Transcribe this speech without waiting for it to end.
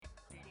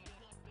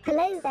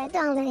Hello there,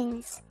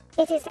 darlings.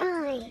 It is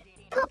I,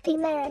 Poppy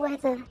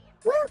Merriweather.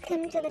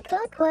 Welcome to the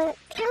Clockwork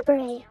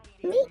Cabaret.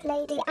 Meet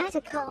Lady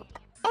Attercop.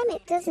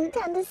 Emmett doesn't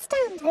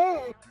understand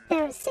her.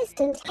 Their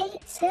assistant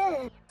hates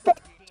her,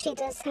 but she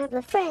does have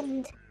a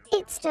friend.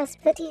 It's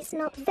just that he's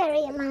not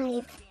very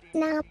alive.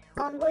 Now,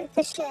 on with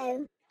the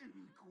show.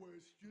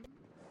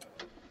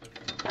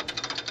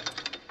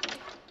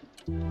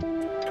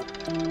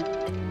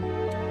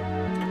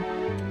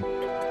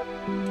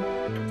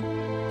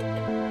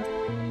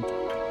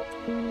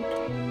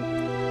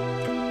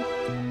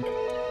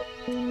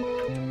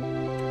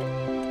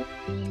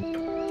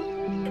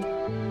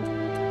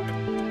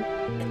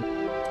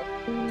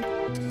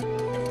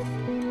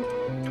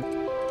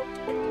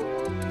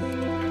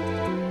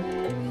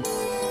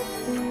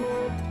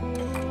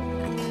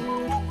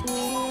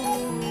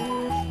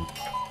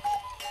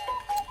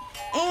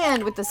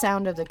 And with the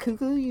sound of the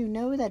cuckoo, you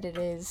know that it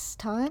is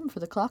time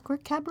for the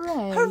Clockwork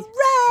Cabaret.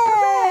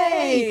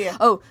 Hooray!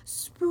 Oh,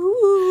 spooky!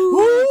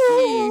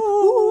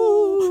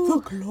 Ooh,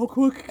 the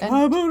Clockwork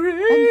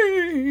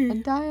Cabaret!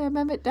 And I am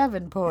Emmett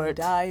Davenport. And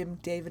I am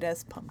David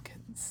S.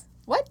 Pumpkins.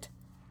 What?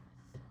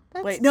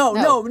 Wait, no.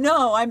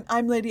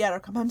 I'm Lady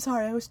Attercop. I'm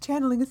sorry, I was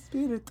channeling a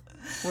spirit.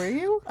 Were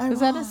you? Was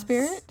that a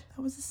spirit?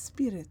 That was a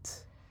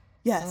spirit.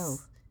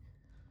 Yes.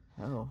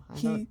 Oh,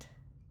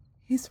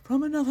 He's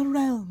from another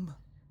realm.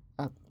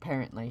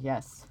 Apparently,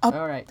 yes.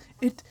 All right.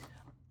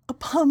 A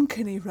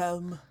pumpkin-y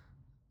realm.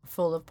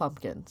 Full of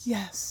pumpkins.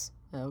 Yes.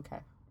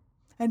 Okay.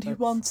 And he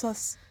wants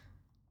us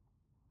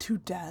to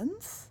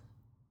dance?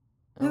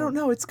 I don't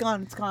know. It's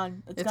gone. It's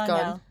gone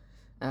now.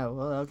 Oh,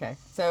 well, okay.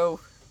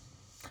 So...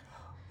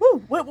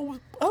 Woo!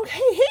 Oh,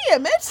 hey,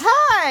 Emmett!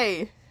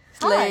 Hi!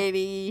 Hi.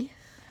 Lady.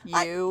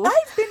 You.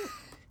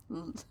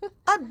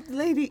 I'm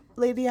Lady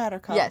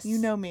Attercop. Yes. You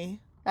know me.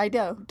 I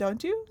know.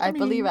 Don't you? I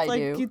believe I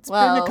do. It's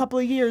been a couple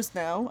of years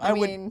now.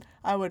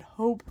 I would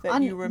hope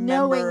that you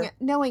remember.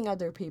 Knowing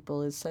other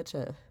people is such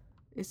a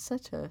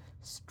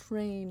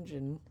strange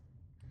and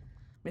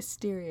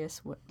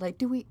mysterious. Like,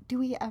 do we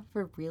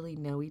ever really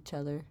know each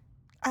other?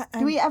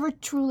 Do we ever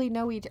truly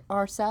know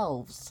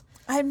ourselves?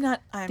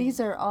 These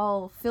are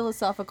all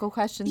philosophical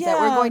questions that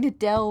we're going to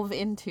delve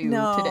into today.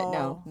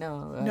 No,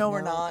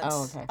 we're not.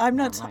 Oh, okay. I'm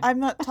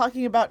not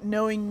talking about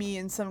knowing me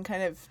in some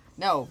kind of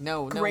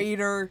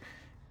greater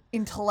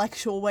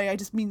intellectual way. I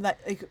just mean that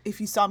if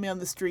you saw me on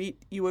the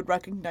street, you would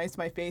recognize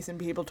my face and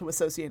be able to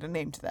associate a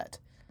name to that.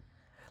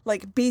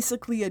 Like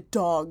basically a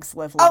dog's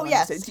level of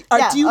understanding.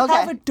 Do you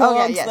have a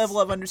dog's level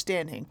of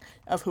understanding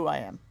of who I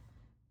am?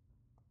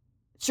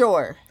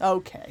 Sure.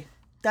 Okay.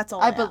 That's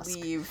all I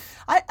believe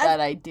that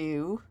I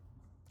do.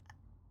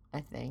 I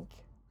think.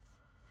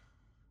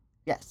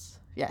 Yes.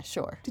 Yeah,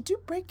 sure. Did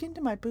you break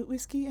into my boot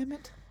whiskey,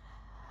 Emmett?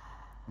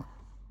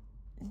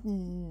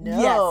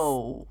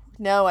 No. Yes.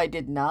 No, I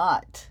did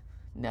not.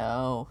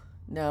 No.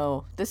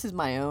 This is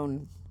my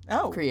own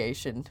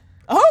creation.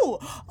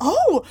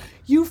 Oh!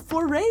 You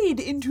forayed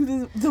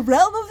into the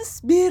realm of the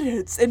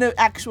spirits in an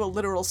actual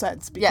literal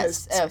sense.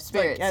 Because,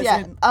 spirits. Like,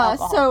 yeah.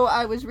 So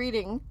I was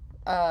reading.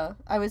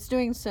 I was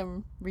doing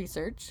some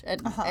research,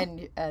 and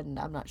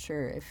I'm not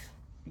sure if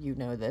you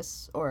know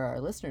this or our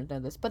listeners know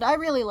this, but I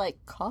really like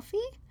coffee.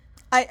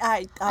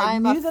 I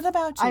knew that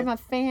about you. I'm a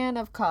fan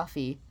of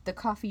coffee. The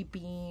coffee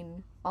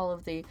bean, all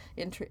of the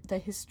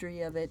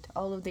history of it,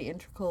 all of the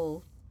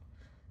integral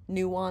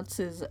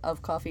nuances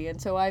of coffee,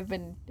 and so I've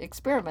been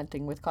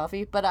experimenting with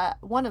coffee. But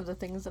one of the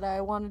things that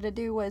I wanted to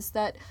do was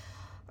that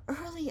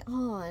early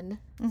on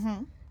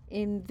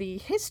in the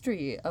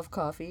history of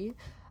coffee,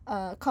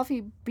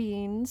 coffee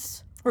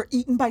beans were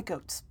eaten by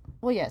goats.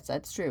 Well, yes,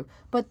 that's true.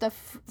 But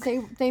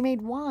they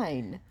made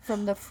wine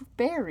from the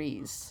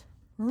berries.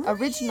 Really?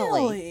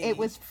 Originally, it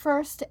was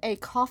first a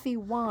coffee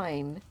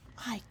wine.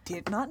 I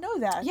did not know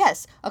that.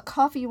 Yes, a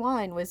coffee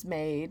wine was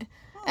made,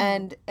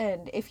 and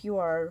if you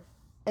are,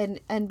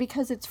 and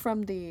because it's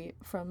from the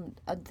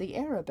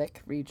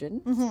Arabic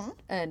region,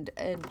 and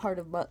part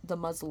of the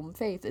Muslim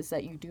faith is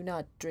that you do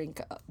not drink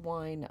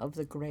wine of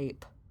the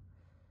grape.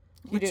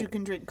 You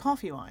can drink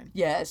coffee wine.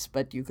 Yes,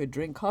 but you could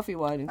drink coffee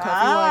wine, and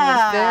coffee wine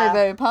was very,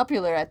 very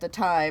popular at the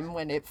time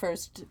when it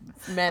first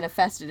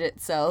manifested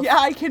itself. Yeah,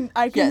 I can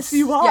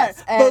see why.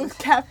 Yes, both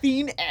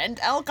caffeine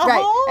and alcohol.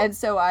 Right, and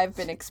so I've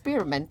been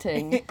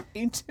experimenting.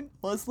 Ancient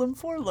Muslim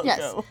 4 logo.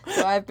 Yes,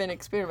 so I've been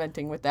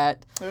experimenting with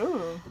that.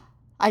 Ooh.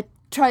 I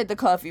tried the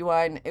coffee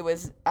wine.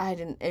 I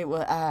didn't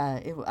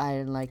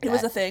like that. It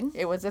was a thing?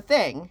 It was a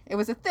thing. It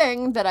was a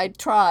thing that I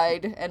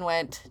tried and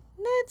went,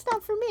 no, it's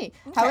not for me.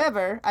 Okay.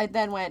 However, I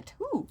then went,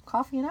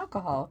 coffee and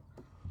alcohol.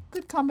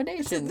 Good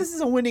combination. This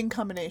is a winning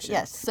combination.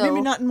 Yes. So,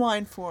 maybe not in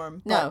wine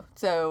form. No.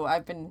 So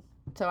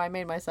I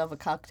made myself a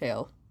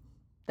cocktail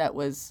that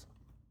was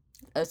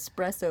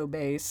espresso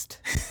based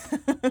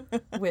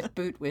with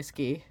boot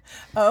whiskey.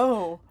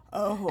 Oh.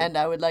 And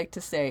I would like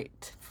to say,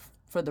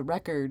 for the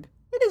record,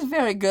 it is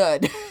very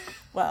good.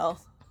 Well,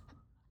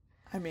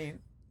 I mean,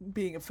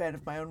 being a fan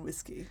of my own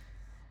whiskey,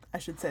 I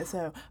should say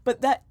so.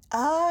 But that,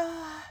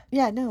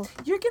 yeah, no.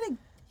 You're gonna,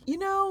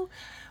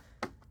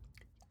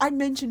 I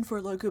mentioned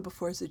For Loco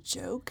before as a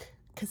joke.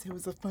 Because it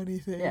was a funny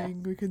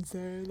thing we can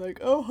say, like,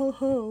 oh, ho,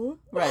 ho.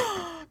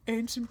 Right.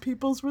 Ancient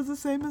peoples were the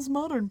same as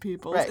modern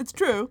peoples. Right. It's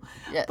true.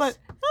 Yes.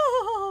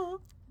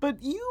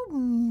 But you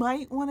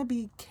might want to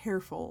be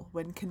careful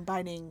when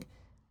combining,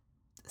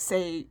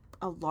 say,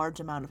 a large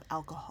amount of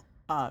alcohol,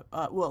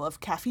 of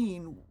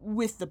caffeine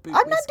with the boot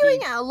I'm not whiskey.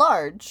 doing a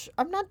large.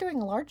 I'm not doing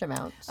large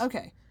amounts.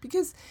 Okay.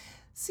 Because,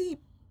 see,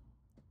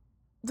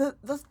 the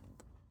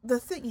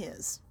thing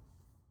is,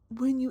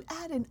 when you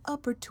add an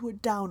upper to a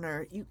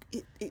downer,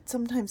 it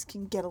sometimes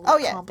can get a little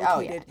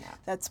complicated. Yeah.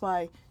 That's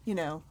why,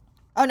 Oh,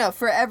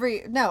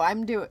 no,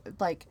 I'm doing,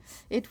 like,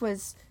 it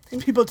was...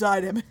 People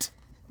died, Emmett.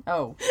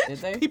 Oh, did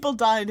they? People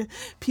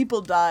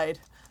died.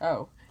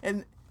 Oh.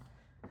 And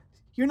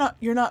you're not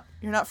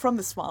from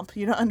the swamp.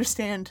 You don't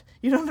understand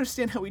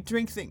how we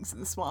drink things in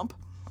the swamp.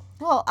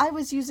 Well, I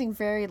was using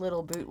very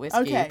little boot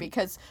whiskey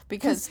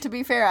because to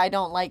be fair, I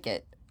don't like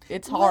it.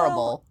 It's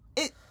horrible.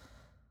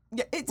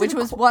 Which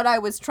was what I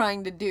was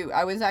trying to do.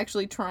 I was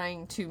actually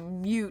trying to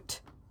mute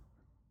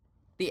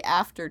the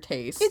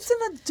aftertaste. It's an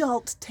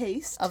adult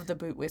taste of the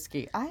boot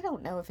whiskey. I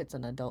don't know if it's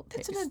an adult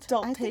taste. It's an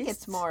adult taste. I think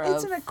it's more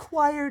It's an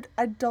acquired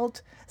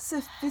adult,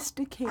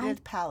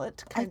 sophisticated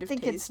palate kind of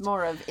taste. I think it's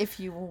more of if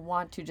you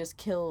want to just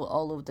kill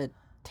all of the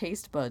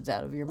taste buds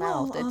out of your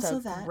mouth. It's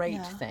a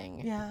great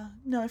thing. Yeah.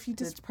 No, if you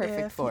just... It's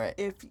perfect for it.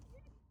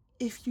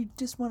 If you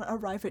just want to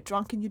arrive at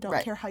drunk and you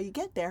don't care how you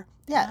get there,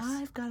 yes,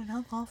 I've got an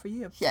alcohol for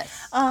you.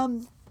 Yes.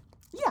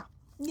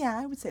 Yeah,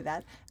 I would say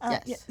that.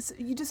 Yes. Yeah, so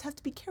you just have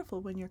to be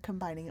careful when you're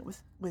combining it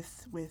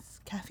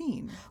with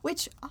caffeine.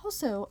 Which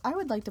also, I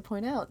would like to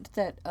point out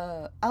that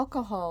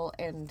alcohol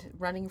and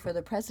running for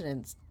the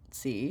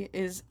presidency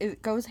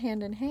it goes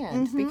hand in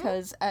hand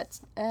because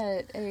at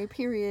a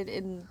period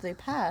in the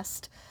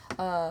past,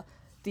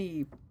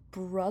 the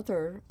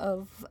brother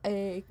of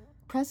a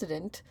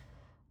president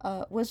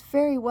was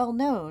very well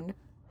known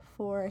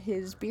for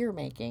his beer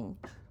making.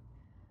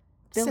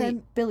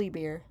 Billy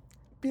Beer.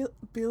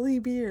 Billy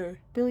Beer.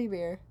 Billy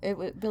Beer. It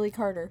was Billy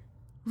Carter.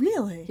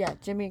 Really? Yeah,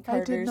 Jimmy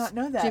Carter's. I did not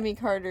know that. Jimmy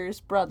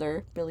Carter's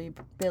brother,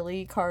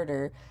 Billy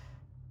Carter.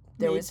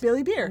 Made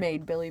Billy Beer.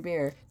 Made Billy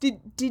Beer.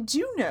 Did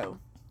you know?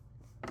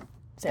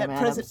 Sam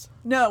Adams.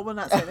 No, well,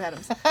 not Sam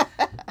Adams.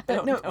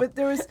 But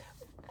there was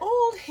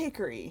Old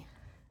Hickory,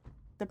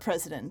 the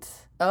president.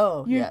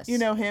 Oh, yes. You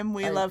know him.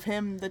 We love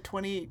him. The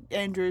 20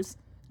 Andrews,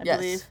 I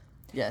believe.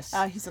 Yes.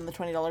 He's on the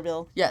 $20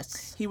 bill.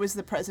 Yes. He was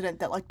the president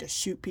that liked to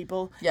shoot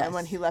people. Yes. And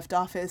when he left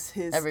office,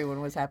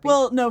 everyone was happy.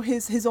 Well, no,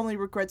 his only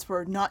regrets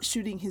were not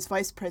shooting his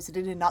vice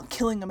president and not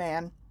killing a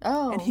man.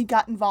 Oh. And he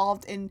got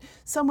involved in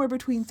somewhere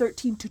between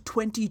 13 to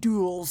 20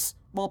 duels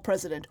while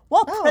president.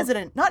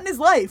 President, not in his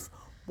life.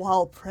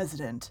 While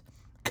president.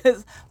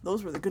 Because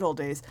those were the good old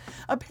days.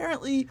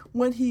 Apparently,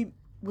 when he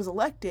was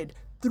elected,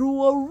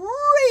 threw a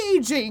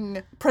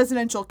raging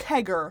presidential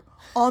kegger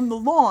on the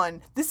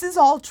lawn. This is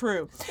all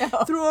true.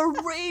 Oh. Threw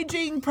a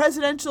raging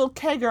presidential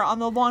kegger on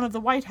the lawn of the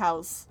White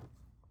House.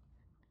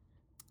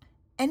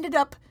 Ended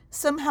up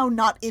somehow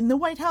not in the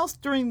White House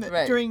during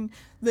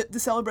the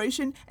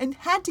celebration and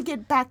had to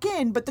get back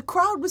in, but the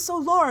crowd was so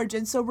large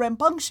and so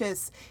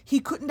rambunctious, he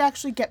couldn't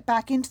actually get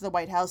back into the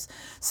White House.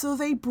 So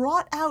they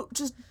brought out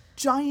just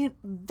giant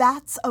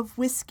vats of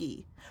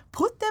whiskey,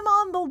 put them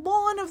on the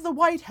lawn of the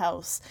White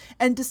House,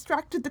 and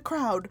distracted the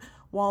crowd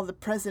while the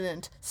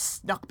president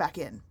snuck back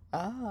in.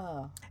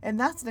 Ah. And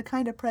that's the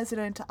kind of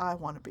president I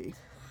want to be.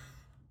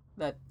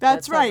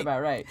 That's right.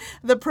 About right.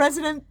 The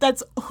president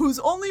whose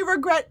only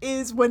regret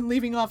is when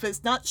leaving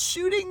office not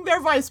shooting their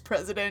vice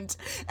president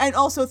and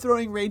also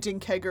throwing raging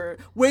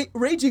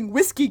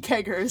whiskey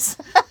keggers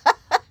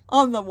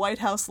on the White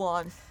House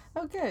lawn.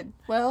 Oh, good.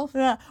 Well,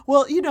 yeah.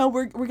 Well,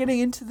 we're getting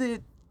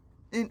into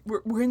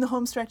we're in the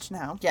home stretch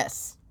now.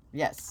 Yes.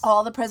 Yes.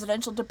 All the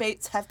presidential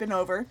debates have been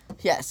over.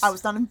 Yes. I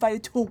was not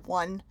invited to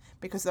one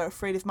because they're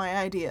afraid of my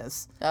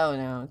ideas. Oh,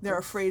 no. They're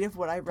afraid of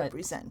what I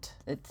represent.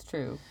 It's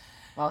true.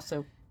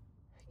 Also,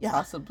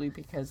 possibly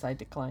because I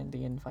declined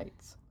the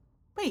invites.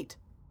 Wait.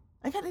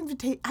 I got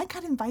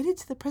invited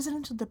to the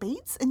presidential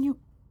debates and you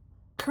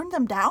turned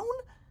them down?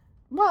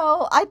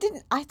 Well, I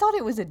didn't. I thought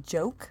it was a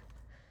joke.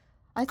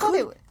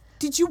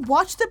 Did you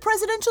watch the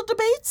presidential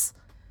debates?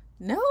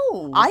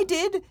 No. I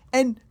did,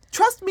 and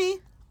trust me,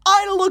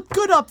 I look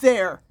good up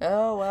there.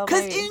 Oh, well,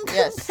 because in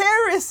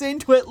comparison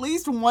to at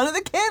least one of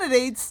the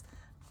candidates,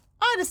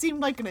 I'd have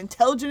seemed like an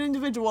intelligent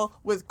individual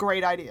with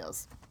great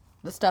ideas.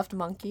 The stuffed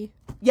monkey?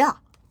 Yeah.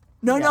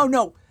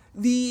 No.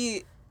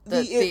 The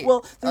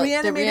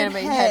reanimated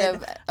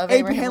head of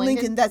Abraham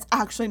Lincoln, that's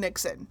actually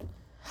Nixon.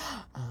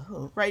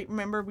 Oh. Right?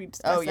 Remember we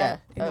discussed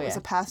that? And it was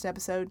a past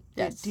episode?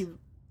 Yes. Do you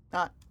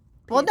not?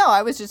 Well, no,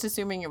 I was just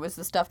assuming it was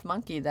the stuffed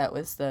monkey that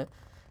was the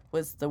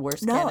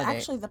worst candidate. No,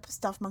 actually, the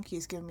stuffed monkey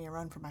is giving me a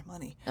run for my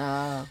money.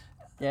 Oh.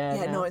 Yeah.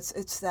 Yeah, no,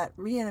 it's that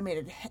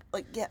reanimated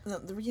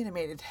the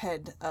reanimated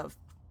head of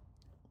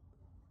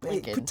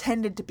Lincoln. It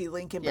pretended to be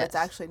Lincoln, but it's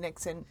actually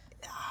Nixon.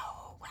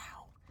 Oh,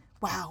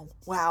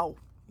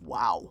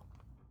 wow.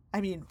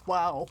 I mean,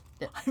 wow.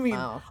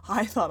 Yeah.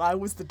 I thought I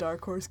was the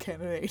dark horse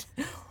candidate.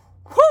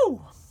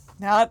 Whew!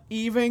 Not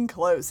even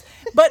close.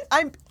 But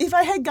if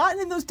I had gotten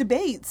in those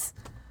debates,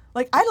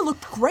 like, I'd have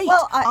looked great.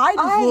 Well,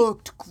 I'd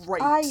looked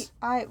great.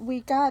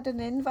 We got an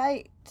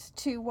invite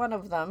to one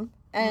of them,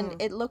 and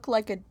it looked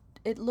like it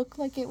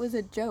was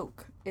a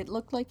joke. It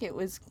looked like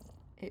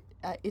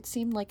it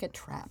seemed like a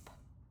trap,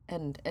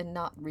 and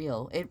not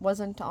real. It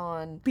wasn't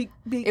on.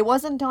 It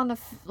wasn't on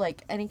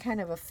like any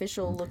kind of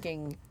official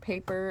looking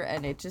paper,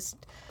 and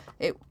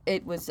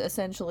it was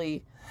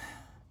essentially.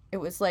 It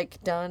was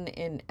like done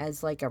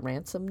as like a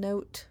ransom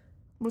note.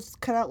 Was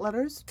cut out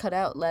letters? Cut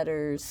out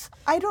letters.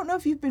 I don't know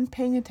if you've been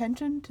paying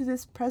attention to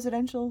this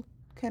presidential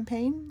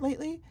campaign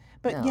lately,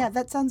 but No. yeah,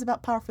 that sounds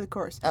about par for the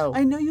course. Oh.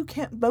 I know you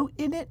can't vote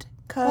in it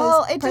because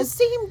Well, it just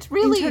seemed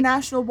really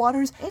international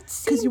waters.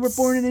 Because you were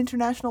born in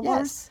international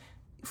waters.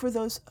 Yes. For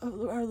those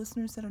our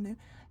listeners that are new,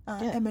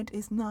 Emmett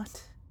is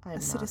not a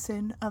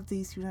citizen of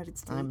these United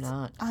States. I'm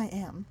not. I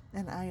am,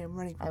 and I am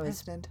running for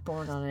president.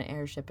 Born on an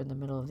airship in the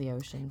middle of the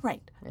ocean.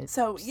 Right.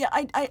 So, yeah,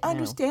 I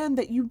understand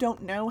that you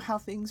don't know how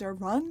things are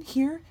run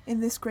here in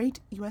this great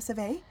US of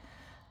A.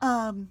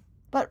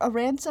 But a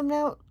ransom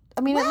note?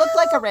 I mean, it looked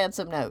like a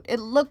ransom note.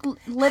 It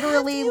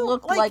literally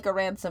looked like a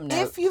ransom note.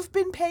 If you've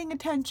been paying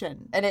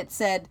attention. And it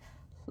said,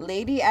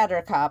 Lady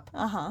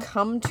Addercop,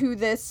 come to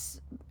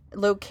this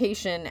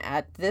location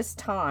at this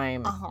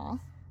time,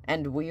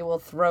 and we will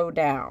throw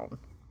down.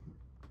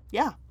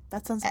 Yeah,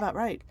 that sounds about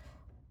right.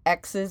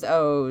 X's,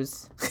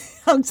 O's.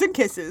 Hugs and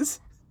kisses.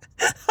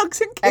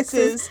 Hugs and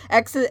kisses.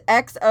 XO,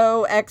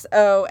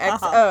 XO,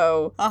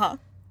 XO.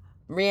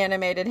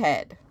 Reanimated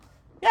head.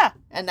 Yeah.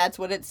 And that's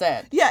what it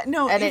said. Yeah,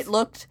 no. And it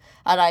looked,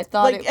 and I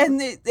thought like,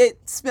 and it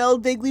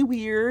smelled vaguely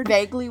weird.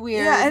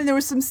 Yeah, and there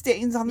were some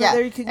stains on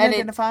there you can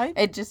identify.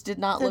 It just did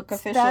not look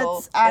official.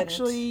 That's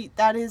actually,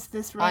 that is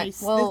this race.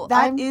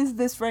 That is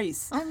this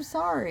race. I'm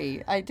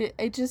sorry.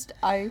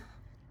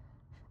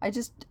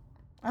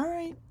 All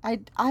right.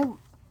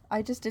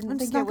 I just didn't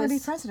think it was... I'm just not going to be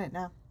president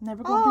now.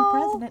 Never going to be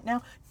president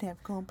now. Never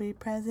going to be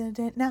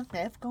president now.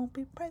 Never going to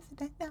be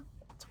president now.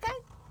 It's okay.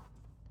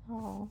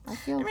 Oh, I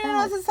feel I mean, I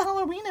know this is a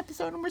Halloween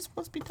episode and we're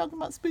supposed to be talking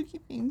about spooky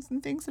things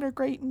and things that are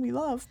great and we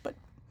love, but...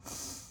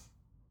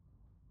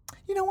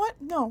 You know what?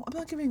 No, I'm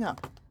not giving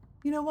up.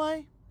 You know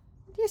why?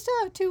 You still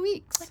have 2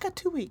 weeks. I got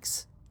 2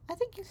 weeks. I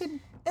think you can...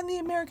 And the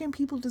American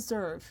people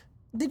deserve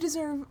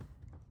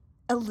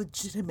a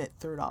legitimate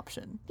third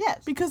option.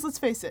 Yes. Because let's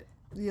face it,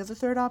 the other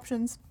third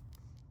options,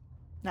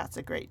 not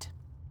so great.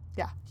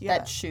 Yeah.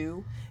 That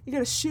shoe. You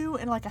got a shoe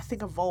and, like, I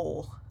think a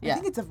vole. Yeah. I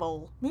think it's a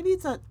vole. Maybe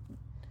it's a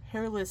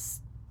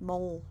hairless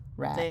mole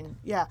rat thing.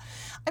 Yeah.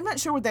 I'm not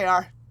sure what they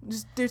are.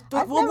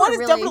 One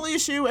is definitely a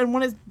shoe and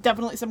one is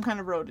definitely some kind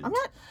of rodent.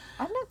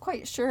 I'm not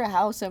quite sure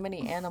how so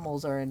many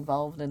animals are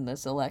involved in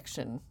this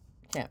election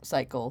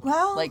cycle.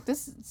 Well, like,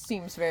 this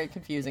seems very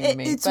confusing to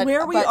me. It's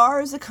where we are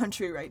as a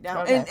country right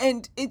now. Okay.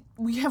 And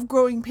we have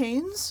growing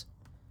pains,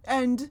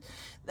 and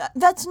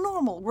that's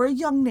normal. We're a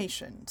young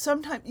nation.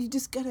 Sometimes you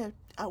just get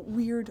a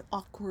weird,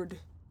 awkward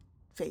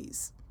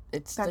phase.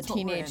 That's the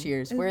teenage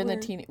years. We're in the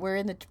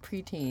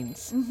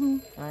preteens. Mm-hmm.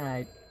 All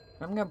right.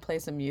 I'm going to play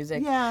some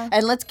music. Yeah.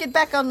 And let's get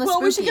back on the spooky.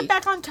 Well, we should get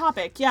back on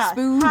topic. Yeah.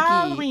 Spooky.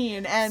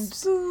 Halloween and...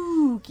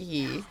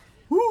 Spooky.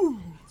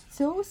 Woo.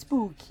 So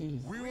spooky.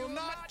 We will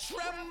not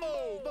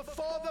tremble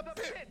before the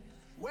pit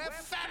where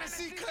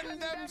fantasy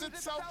condemns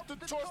itself to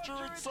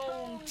torture its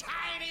own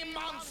tiny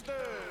monsters.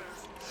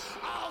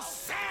 All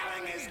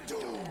sailing is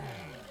doomed.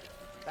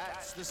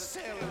 That's the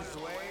sailor's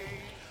way.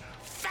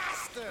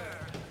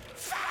 Faster,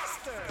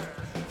 faster,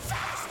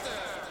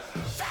 faster,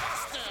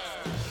 faster,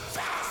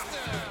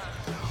 faster.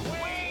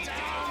 Way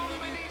down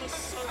beneath the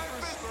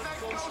surface that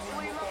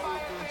ghostly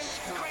leviathans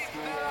scrape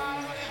their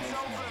eyelids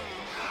open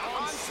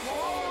on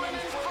swollen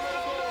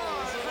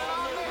infernals and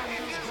on the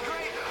engine's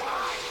great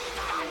white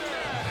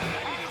thunder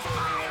and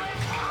violent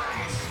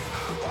currents.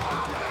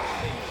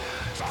 Wobbling,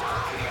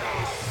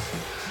 darkness,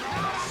 no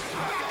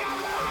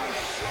spectacular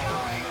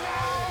showing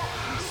now.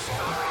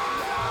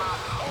 Surrender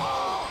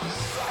all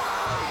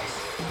sides.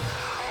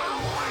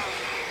 Awake,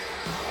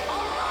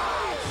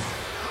 arise,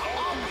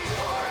 all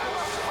pure and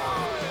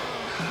fallen.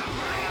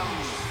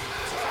 Limbs,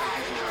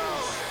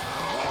 tendrils,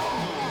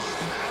 bones,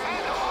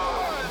 and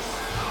horns.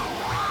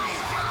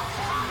 Rise up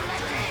from the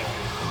deep.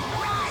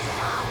 Rise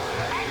up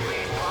and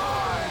be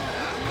born.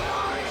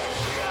 Glorious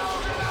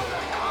children of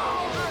the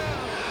cauldron.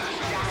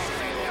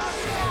 Destine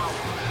yourself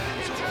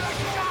to the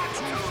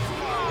shadows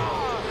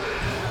fall.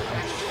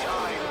 And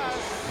join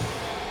us.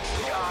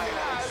 Join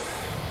us.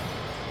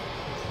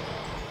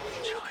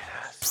 Join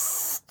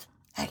us.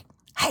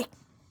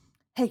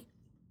 Hey.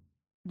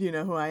 Do you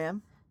know who I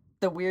am?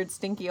 The weird,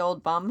 stinky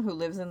old bum who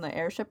lives in the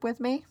airship with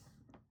me?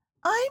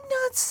 I'm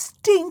not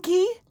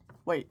stinky.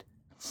 Wait.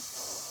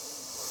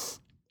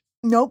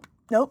 Nope,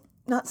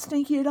 not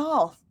stinky at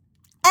all.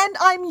 And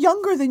I'm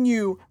younger than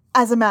you,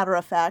 as a matter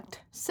of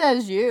fact.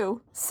 Says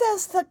you.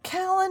 Says the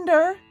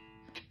calendar.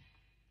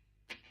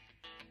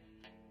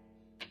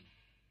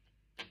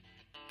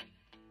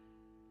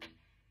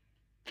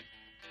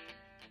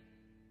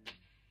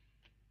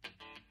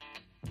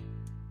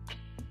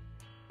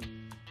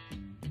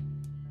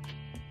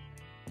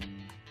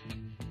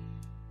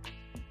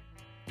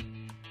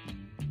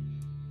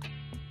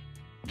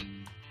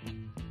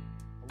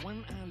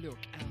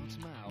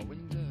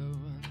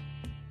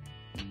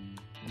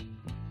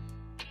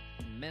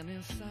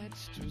 many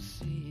sights to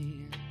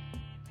see.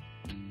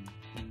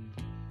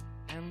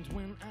 And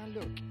when I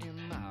look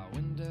in my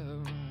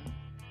window,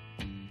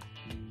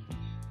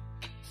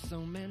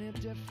 so many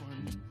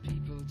different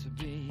people to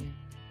be,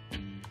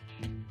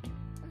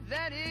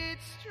 that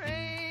it's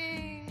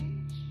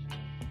strange,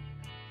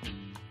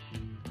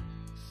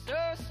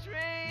 so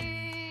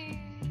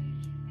strange.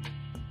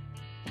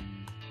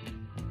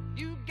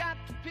 You got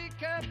to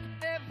pick up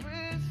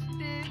every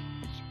stitch.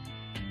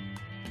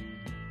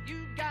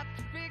 You got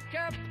to pick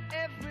up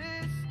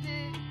every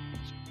stitch.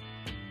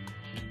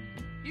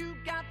 You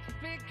got to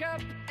pick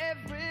up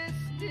every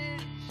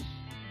stitch.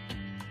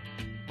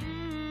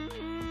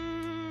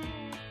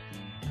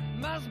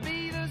 Must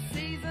be the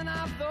season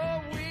of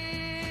the witch.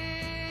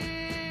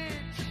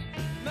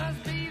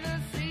 Must be the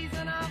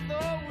season of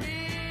the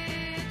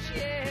witch,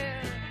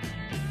 yeah.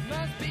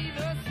 Must be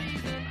the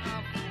season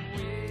of the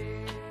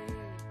witch.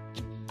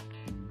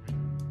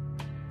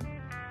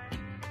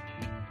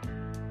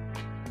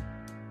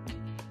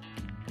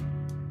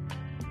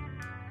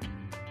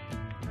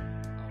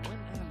 When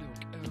I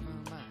look over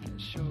my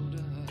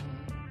shoulder,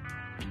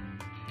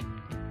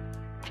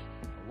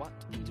 what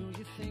do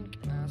you think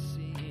I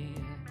see?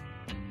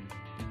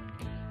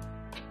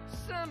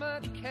 Summer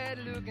cat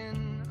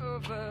looking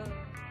over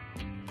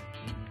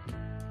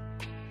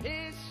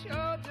his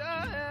shoulder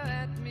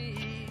at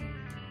me,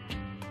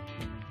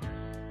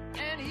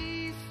 and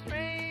he's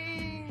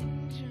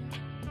strange,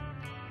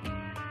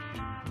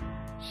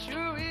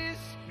 sure is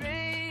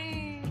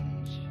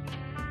strange.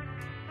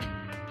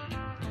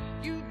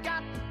 You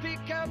got to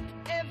pick up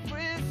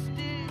every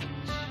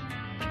stitch.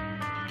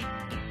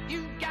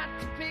 You got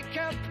to pick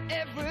up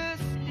every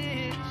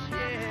stitch,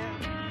 yeah.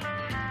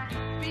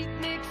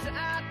 Beatniks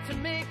out to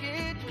make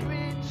it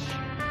rich.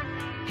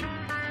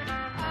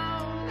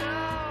 Oh no,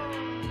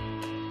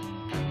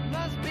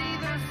 must be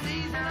the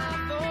season of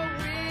the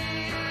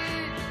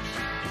witch.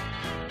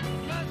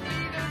 Must be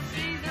the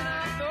season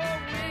of the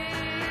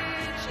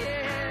witch,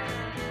 yeah.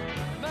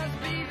 Must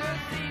be the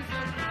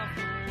season of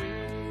the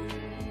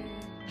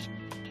witch.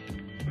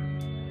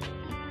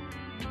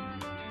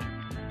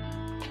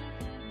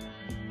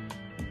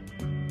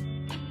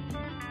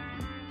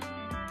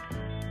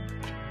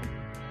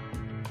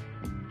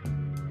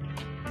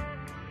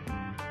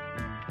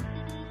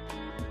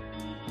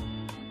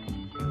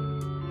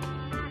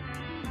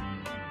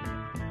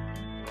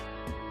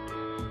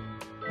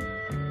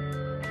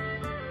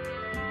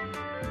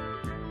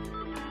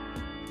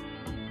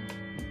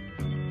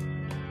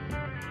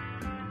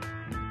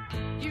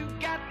 You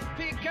got to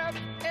pick up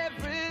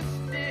every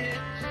stitch.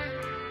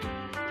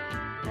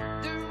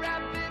 The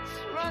rabbits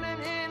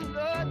running in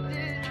the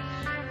ditch.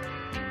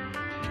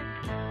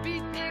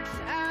 Beatniks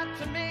out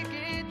to make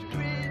it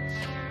rich.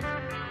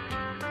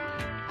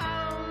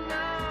 Oh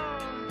no,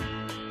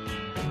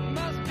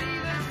 must be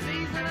the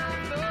season of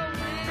the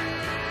witch.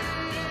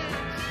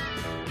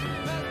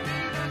 Must be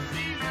the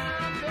season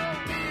of the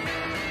witch.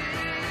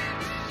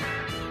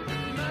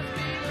 Must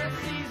be the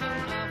season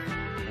of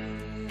the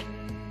witch.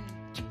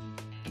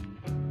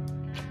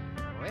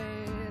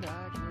 Where'd I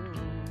go?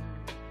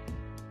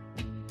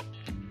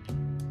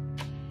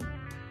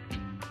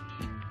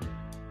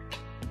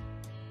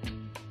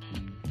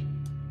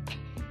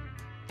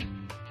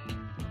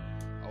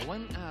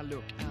 When I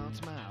look out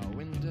my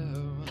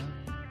window,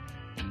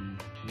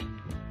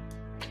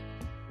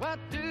 what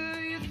do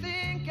you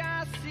think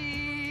I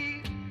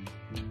see?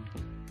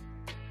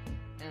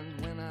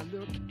 And when I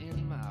look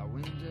in my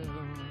window,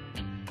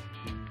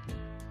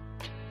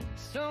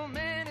 so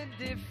many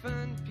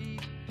different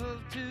people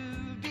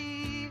to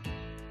be.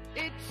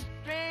 It's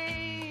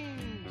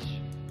strange,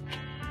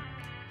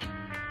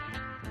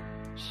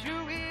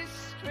 sure is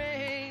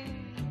strange.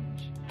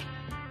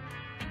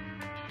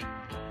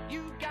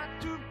 You got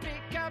to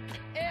pick up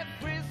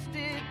every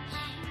stitch.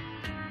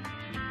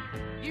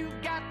 You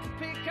got to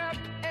pick up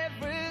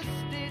every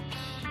stitch.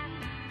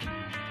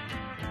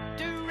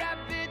 The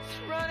rabbits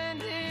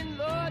running in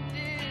the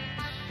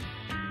ditch.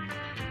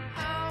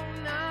 Oh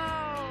no,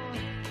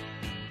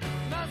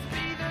 must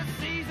be the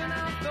season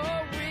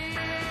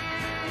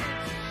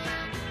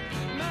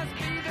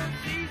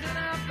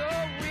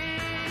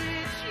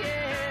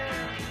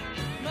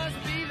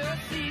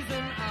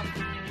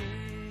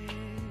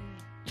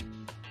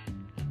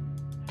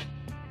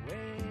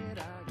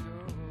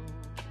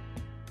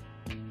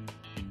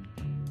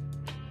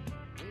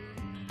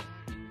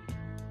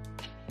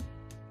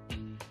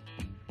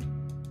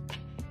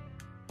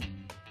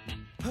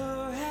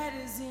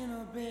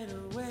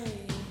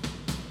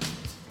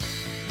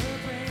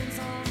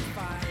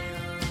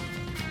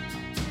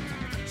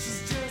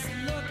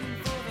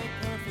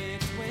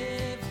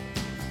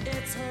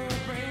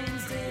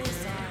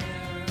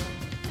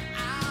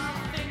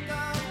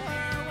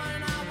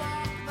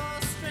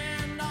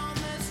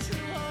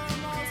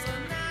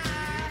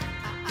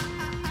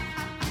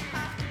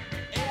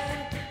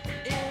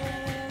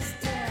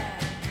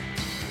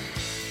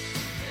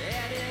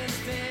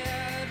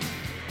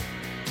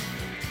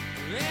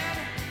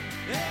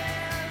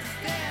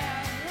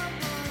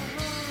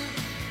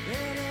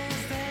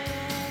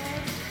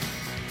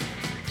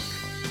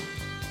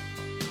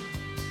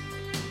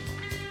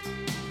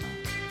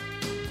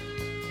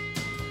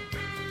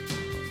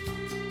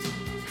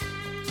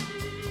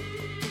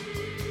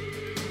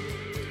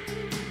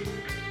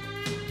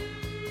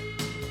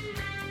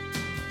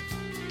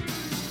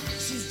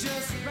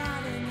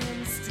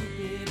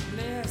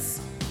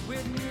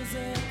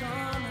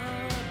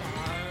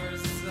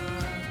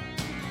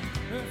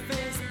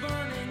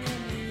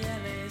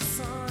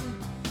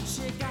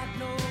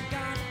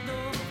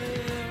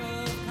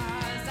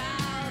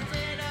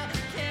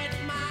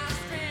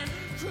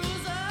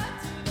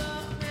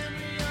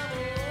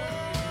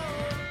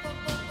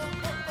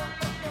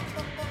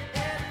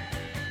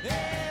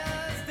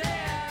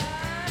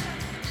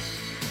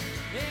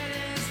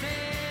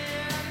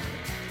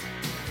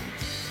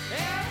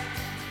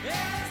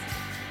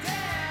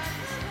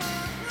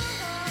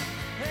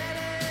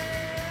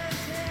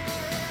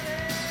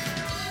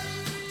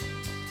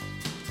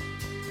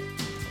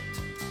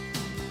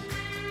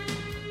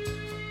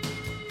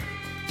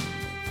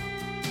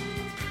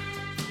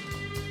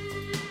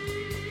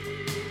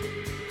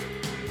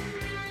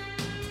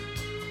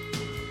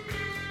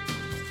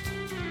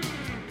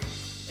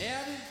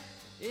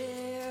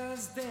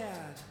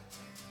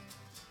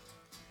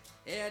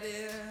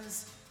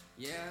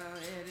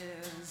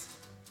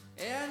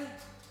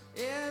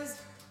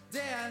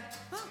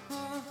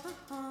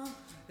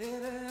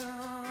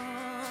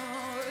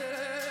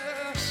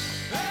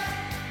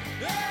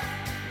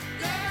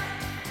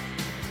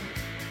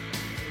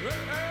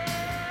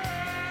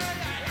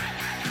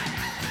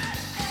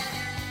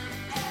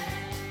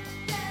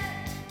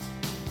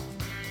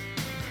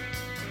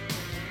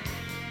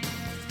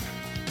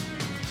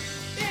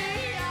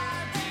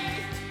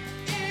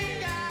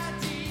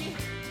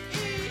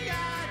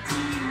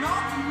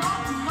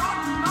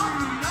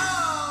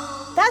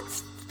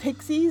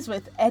Pixies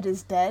with Ed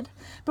is Dead.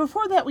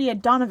 Before that, we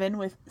had Donovan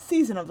with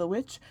Season of the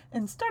Witch.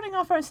 And starting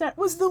off our set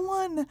was the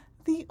one,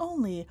 the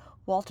only,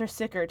 Walter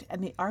Sickert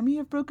and the Army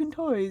of Broken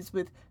Toys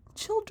with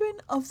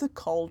Children of the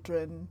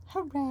Cauldron.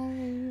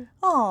 Hooray.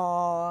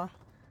 Aww.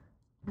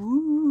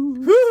 Woo.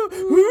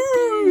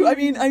 Woo. I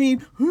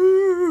mean,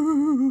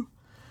 woo.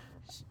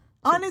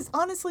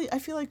 Honestly, I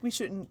feel like we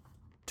shouldn't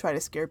try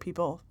to scare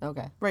people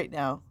right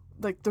now.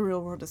 Like, the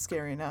real world is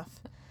scary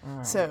enough.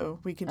 Right. So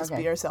we can just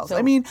be ourselves. So,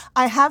 I mean,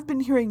 I have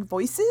been hearing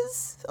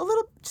voices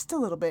just a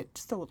little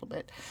bit.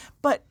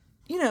 But,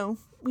 you know,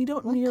 we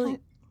don't really...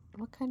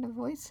 What kind of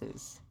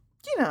voices?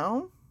 You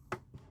know,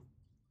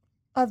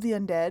 of the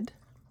undead.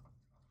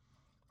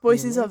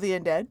 Voices of the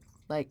undead.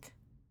 Like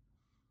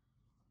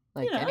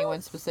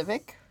anyone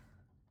specific?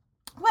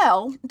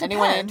 Well, depends.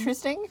 Anyone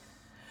interesting?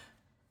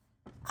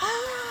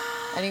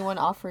 Anyone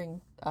offering,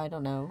 I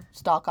don't know,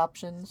 stock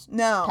options?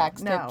 No,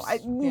 tax no.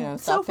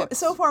 tips?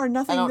 So far,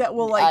 nothing that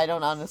will I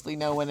don't honestly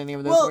know what any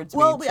of those words mean.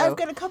 Well, I've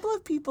got a couple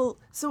of people.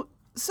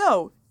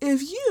 So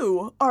if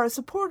you are a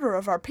supporter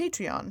of our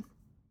Patreon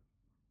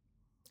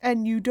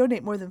and you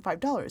donate more than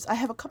 $5, I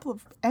have a couple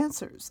of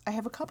answers. I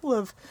have a couple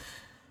of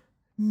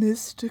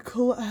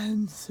mystical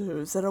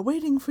answers that are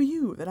waiting for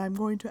you that I'm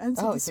going to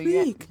answer this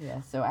week.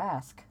 So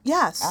ask.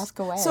 Yes. Ask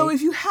away. So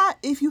if you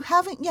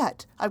haven't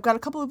yet, I've got a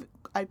couple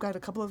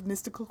of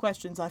mystical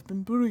questions I've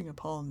been brewing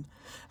upon,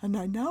 and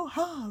I now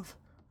have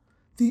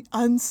the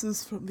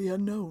answers from the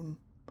unknown.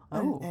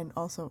 Oh. And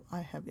also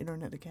I have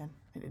internet again.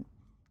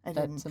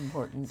 That's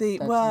important. That's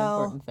an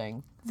important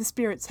thing. The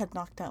spirits had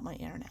knocked out my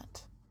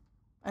internet.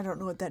 I don't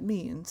know what that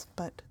means,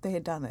 but they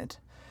had done it.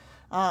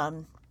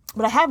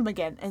 But I have them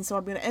again, and so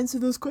I'm going to answer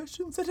those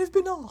questions that have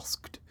been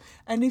asked.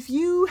 And if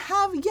you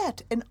have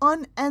yet an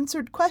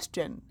unanswered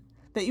question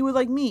that you would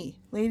like me,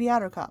 Lady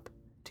Ottercup,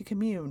 to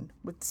commune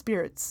with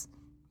spirits,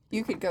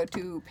 you could go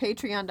to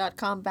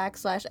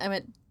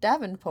patreon.com/Emmett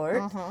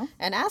Davenport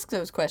and ask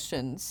those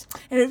questions.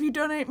 And if you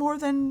donate more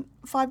than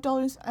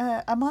 $5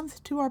 a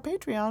month to our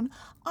Patreon,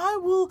 I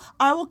will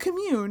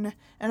commune,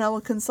 and I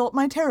will consult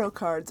my tarot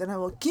cards, and I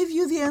will give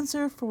you the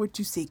answer for which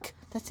you seek.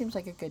 That seems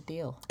like a good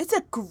deal. It's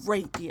a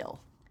great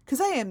deal. Because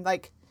I am,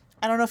 like,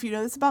 I don't know if you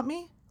know this about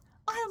me,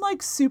 I am,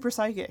 like, super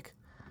psychic.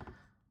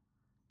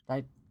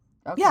 Okay.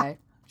 Yeah.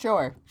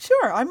 Sure,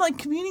 I'm, like,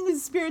 communing with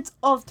spirits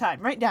all the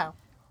time, right now.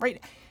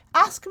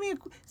 Ask me,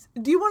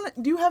 do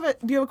you have a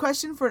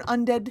question for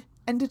an undead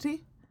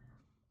entity?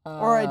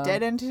 Or a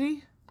dead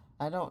entity?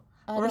 I don't.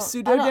 Or a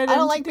pseudo-dead entity? I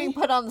don't like being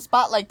put on the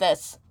spot like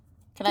this.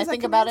 Can I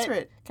think about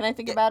it? Can I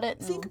think about it?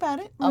 Think about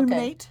it.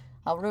 Ruminate. Okay.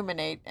 I'll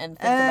ruminate and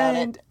think about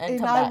it and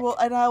come back.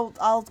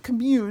 I'll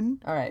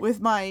commune with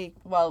my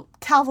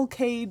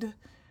cavalcade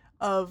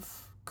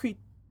of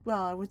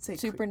I would say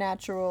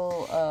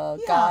supernatural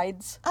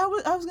guides. I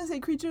was gonna say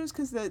creatures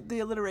because the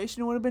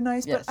alliteration would have been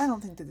nice, but I don't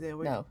think that they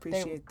would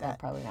appreciate that.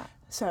 Probably not.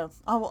 So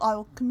I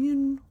will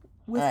commune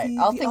with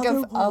I'll think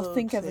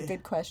of a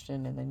good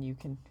question and then you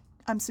can.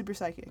 I'm super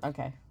psychic.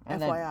 Okay.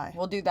 And FYI. Then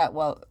we'll do that.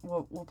 Well,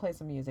 we'll play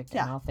some music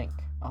and I'll think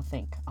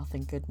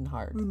good and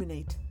hard.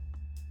 Ruminate.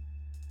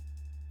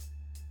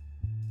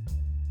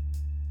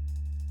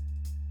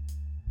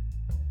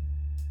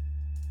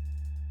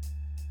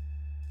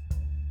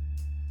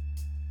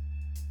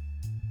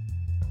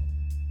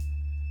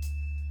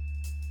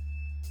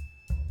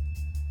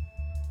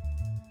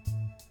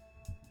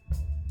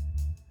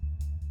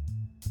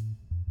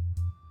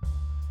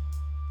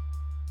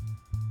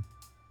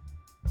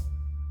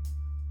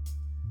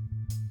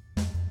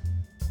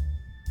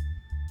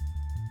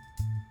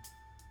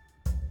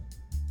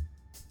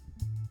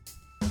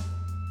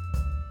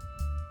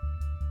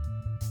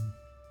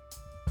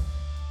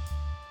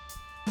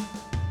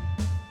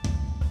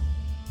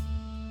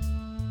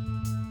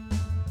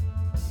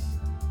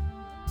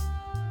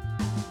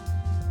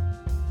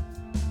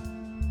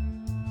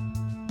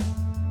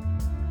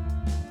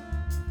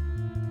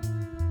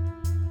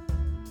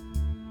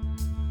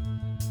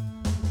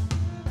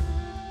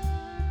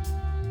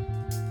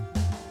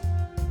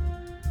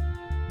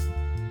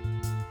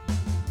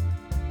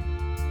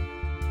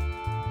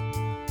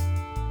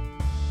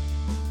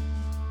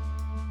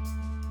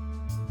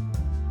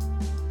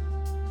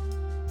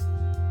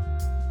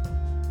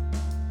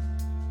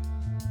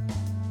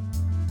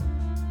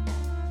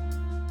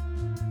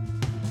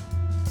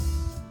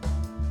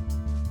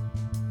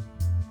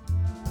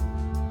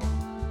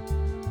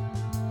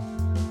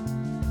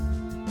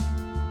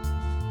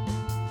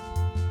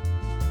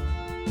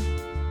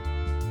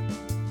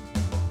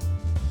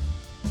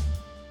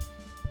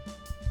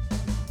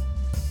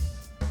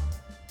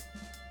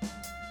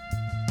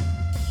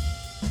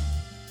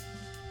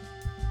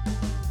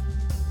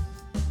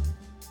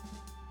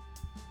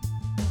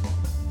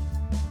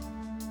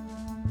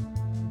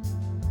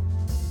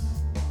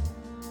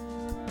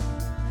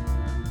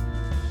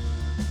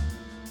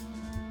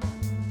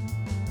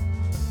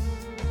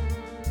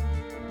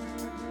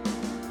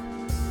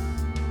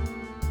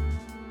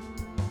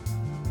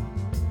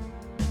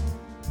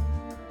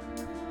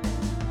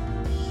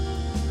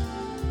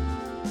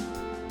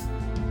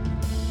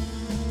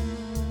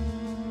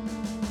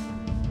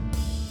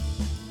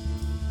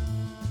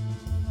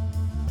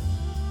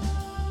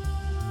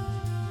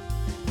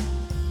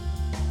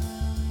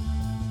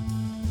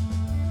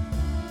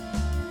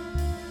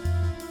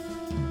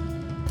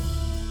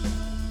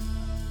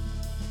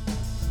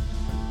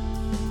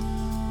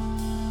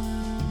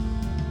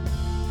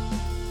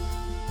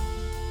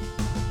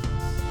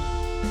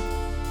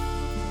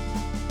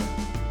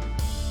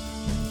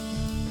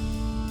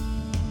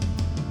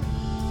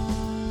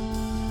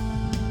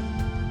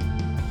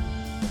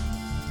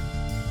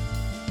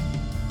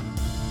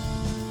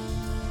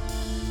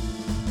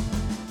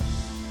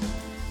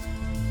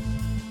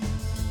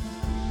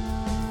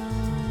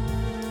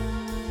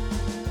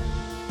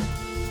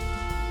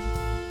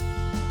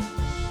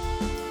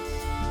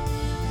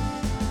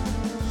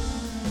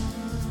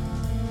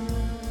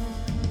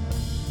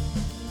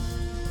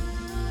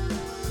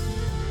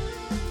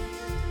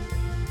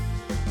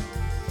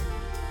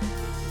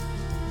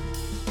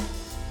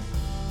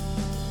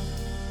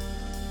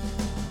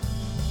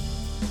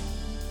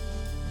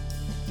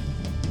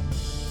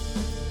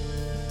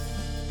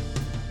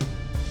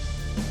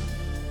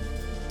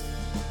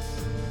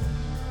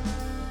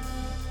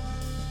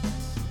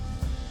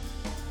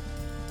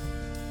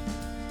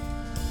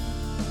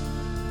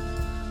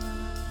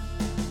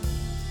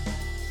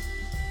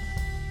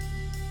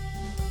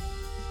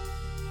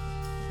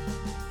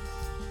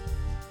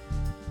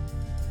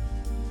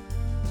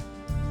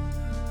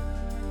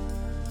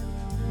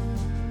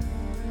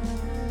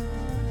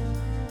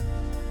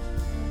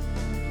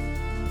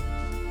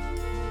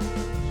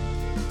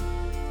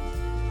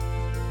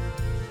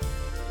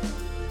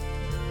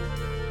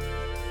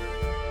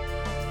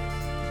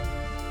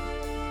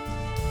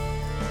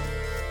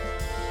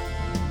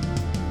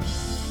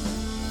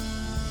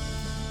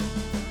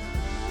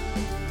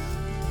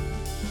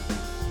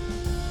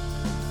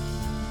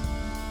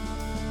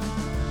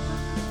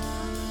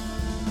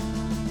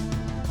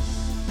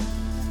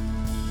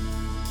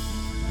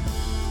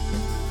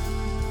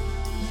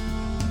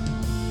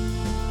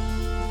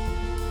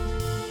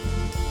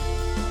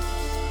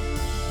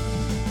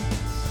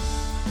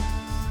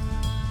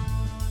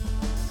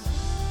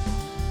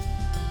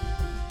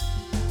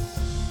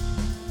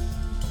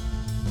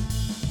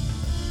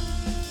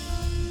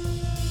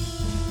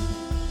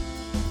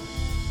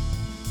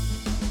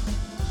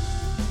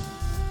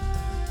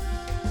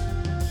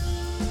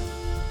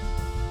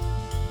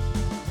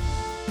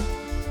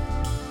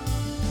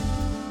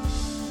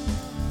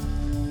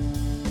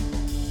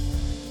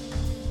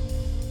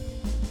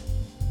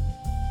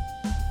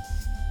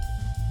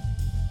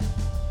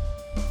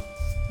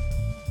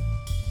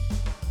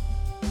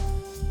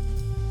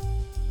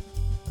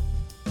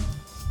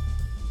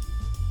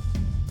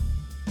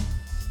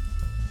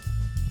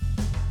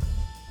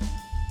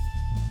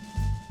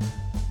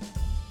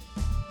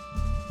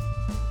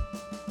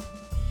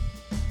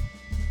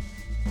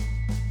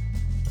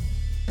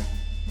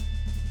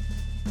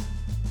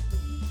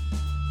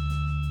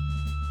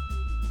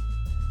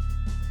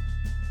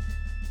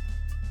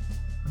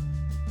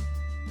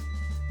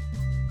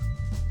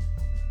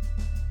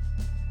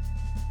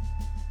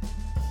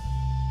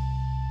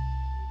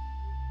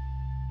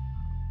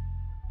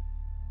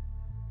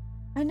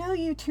 I know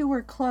you two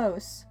were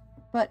close,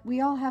 but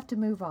we all have to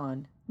move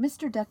on.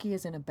 Mr. Ducky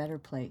is in a better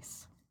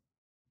place.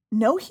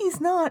 No,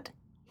 he's not.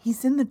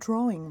 He's in the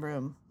drawing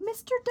room.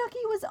 Mr.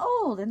 Ducky was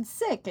old and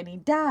sick and he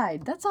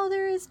died. That's all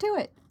there is to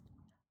it.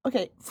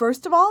 Okay,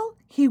 first of all,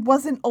 he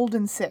wasn't old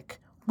and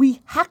sick.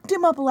 We hacked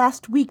him up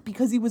last week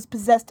because he was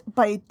possessed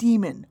by a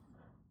demon.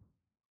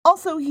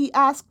 Also, he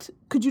asked,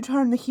 could you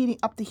turn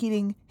up the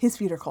heating? His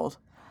feet are cold.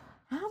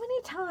 How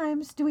many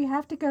times do we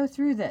have to go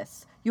through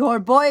this? Your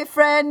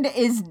boyfriend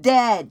is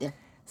dead.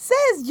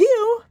 Says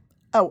you.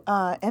 Oh,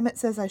 Emmett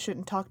says I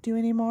shouldn't talk to you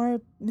anymore,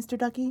 Mr.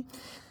 Ducky.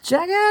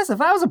 Jackass, if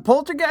I was a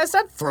poltergeist,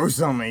 I'd throw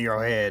something at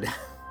your head.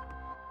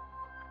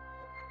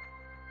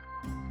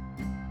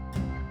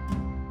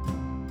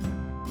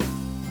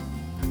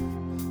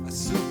 A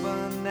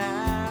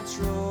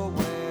supernatural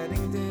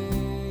wedding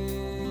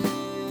day,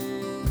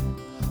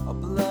 a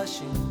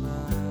blushing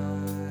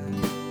bride,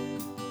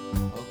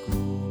 a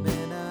groom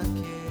in a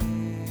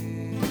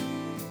cave.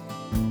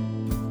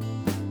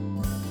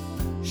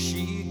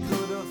 She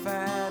could have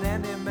had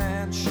any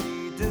man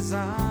she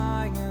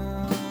desired,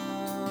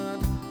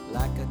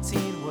 like a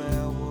teen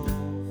werewolf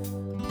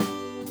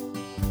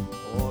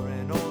or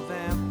an old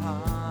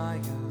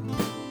vampire.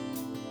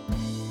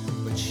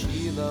 But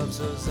she loves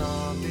her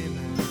zombie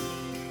man.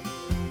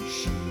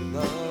 She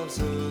loves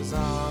her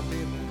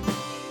zombie man.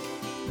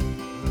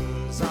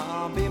 Her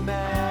zombie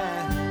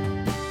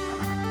man.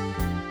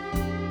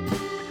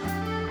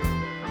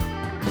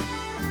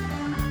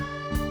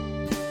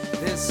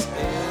 This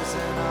is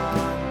an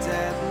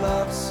undead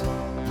love song.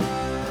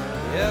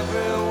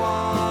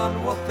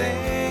 Everyone will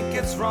think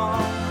it's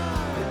wrong.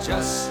 They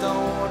just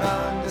don't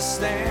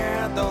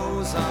understand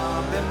those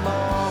zombie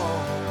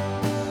moans.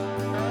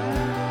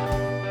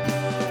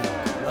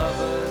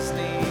 Lovers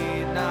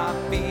need not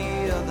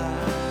be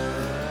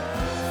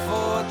alive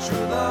for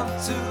true love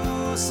to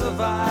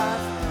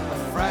survive. A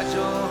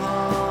fragile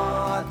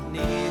heart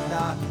need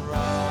not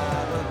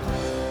rot alone.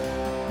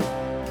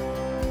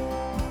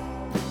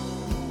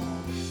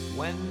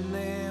 When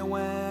they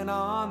went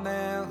on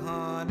their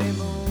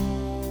honeymoon,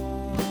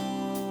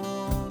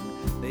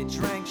 they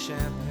drank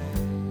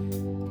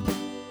champagne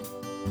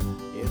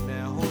in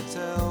their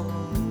hotel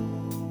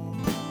room.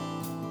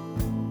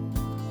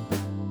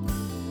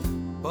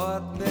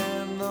 But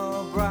then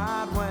the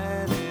bride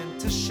went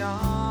into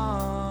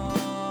shock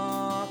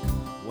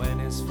when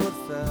his foot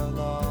fell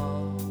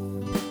off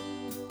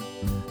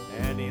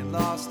and he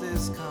lost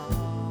his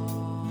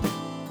calm.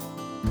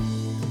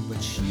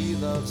 But she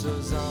loves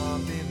her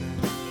zombie man.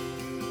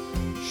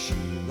 She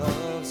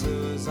loves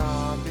her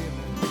zombie man.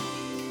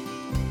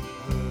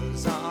 Her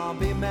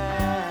zombie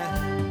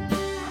man.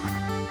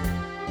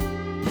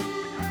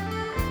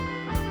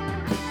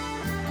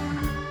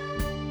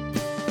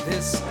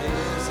 This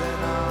is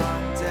an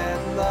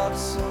undead love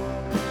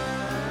song.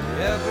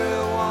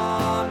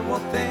 Everyone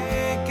will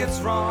think it's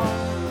wrong.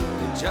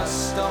 They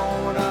just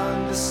don't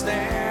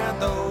understand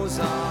those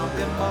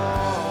zombie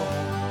moans.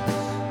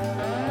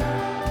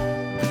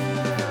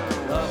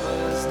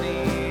 Lovers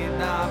need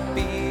not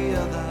be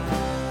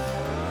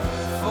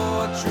alive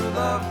for true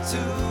love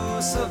to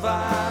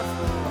survive. A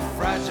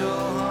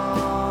fragile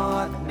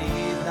heart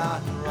need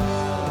not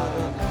rot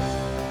alone.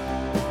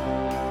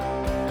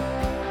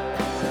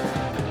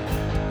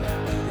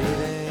 It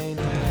ain't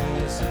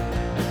easy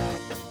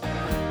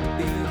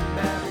being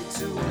married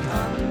to an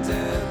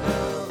undead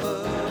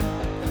lover.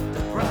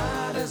 The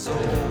bride is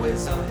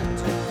always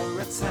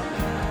under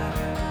attack.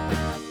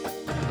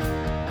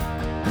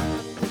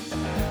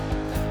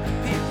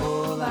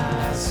 People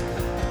ask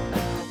her,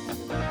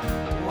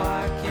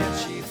 why can't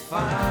she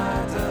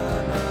find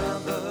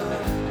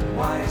another?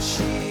 Why is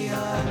she a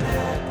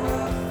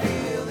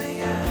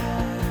necrophiliac?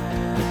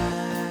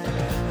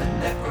 A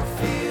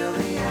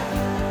necrophiliac.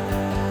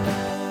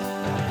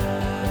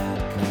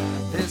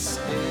 This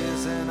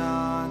is an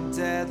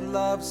undead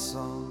love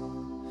song.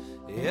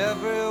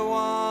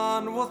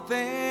 Everyone will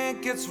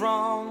think it's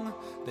wrong.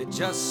 They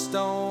just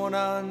don't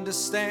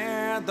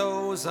understand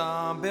those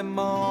zombie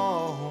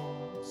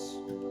moans.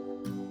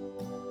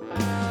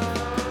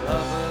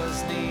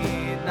 Lovers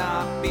need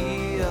not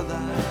be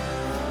alive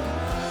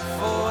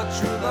for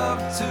true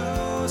love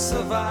to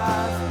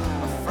survive.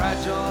 A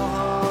fragile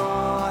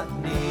heart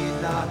need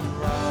not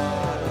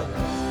rot alone.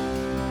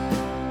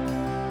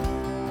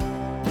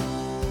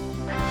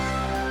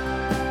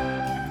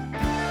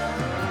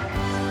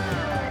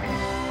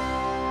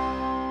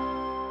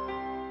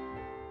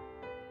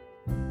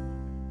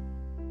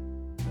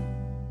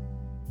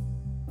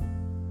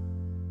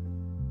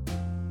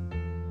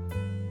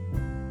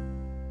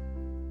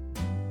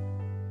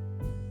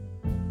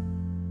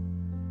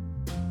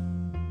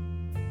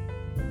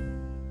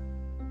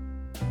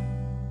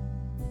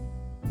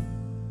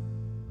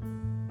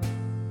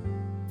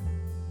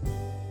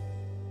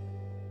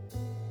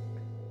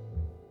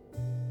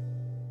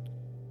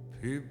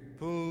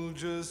 People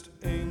just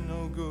ain't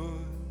no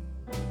good.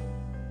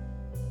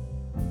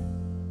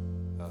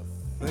 A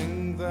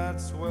thing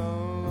that's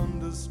well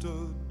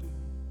understood.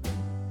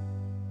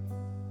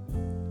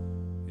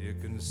 You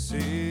can see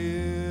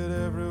it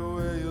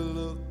everywhere you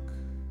look.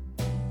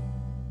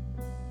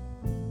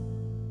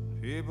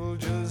 People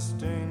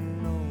just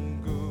ain't no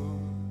good.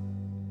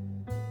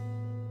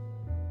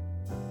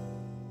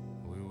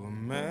 We were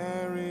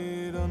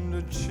married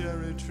under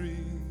cherry trees.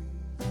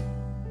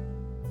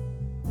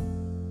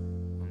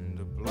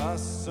 Under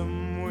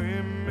blossom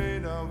we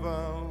made our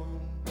vows.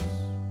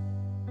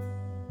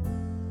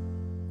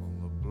 All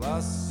the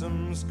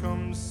blossoms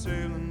come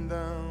sailing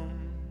down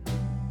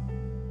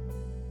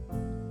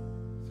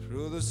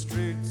through the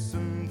streets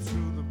and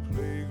through the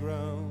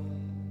playground.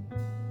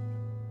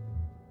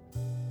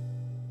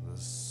 The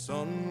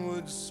sun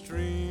would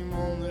stream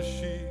on the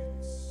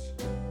sheets,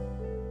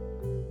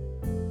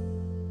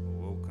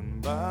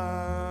 woken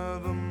by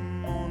the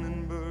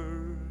morning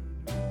bird.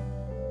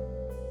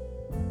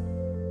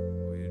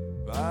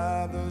 We'd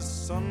buy the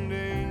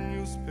Sunday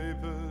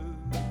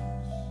newspapers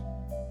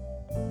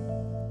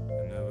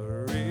and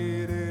never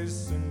read a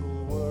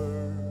single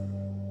word.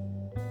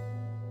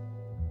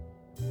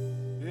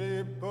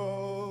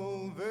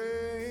 People,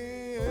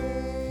 they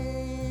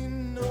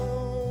ain't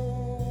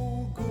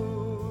no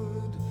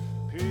good.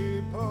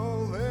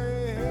 People,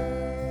 they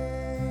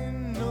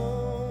ain't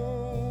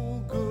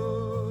no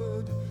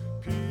good.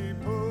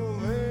 People,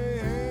 they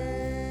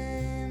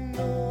ain't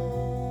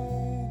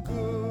no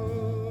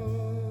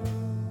good.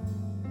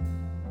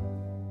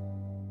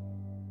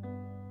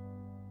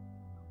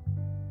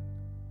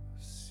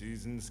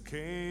 Seasons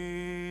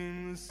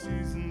came,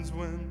 seasons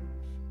went.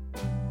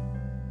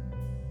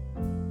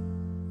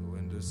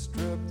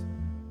 Stripped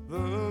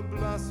the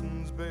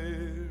blossoms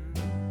bare.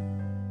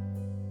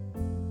 A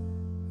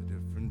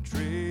different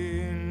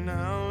tree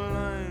now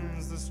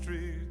lines the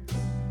streets,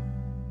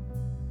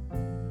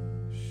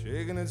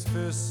 shaking its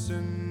fists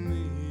in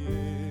the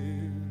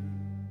air.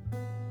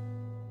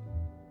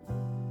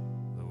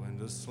 The wind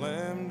has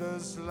slammed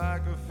us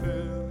like a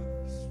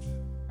fist,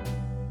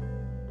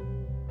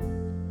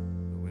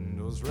 the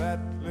windows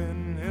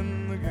rattling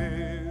in the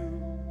gales.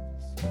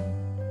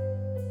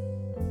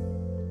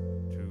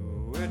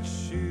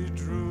 She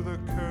drew the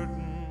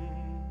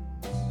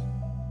curtains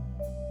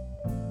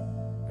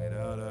made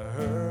out of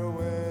her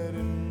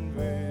wedding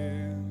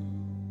veil.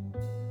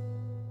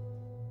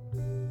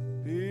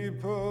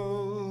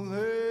 People,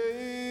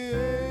 they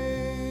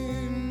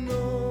ain't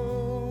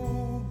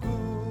no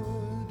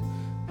good.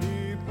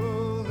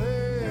 People,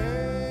 they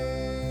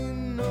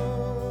ain't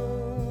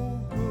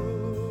no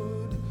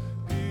good.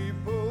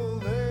 People,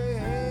 they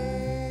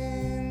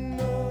ain't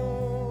no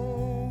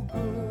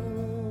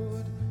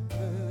good.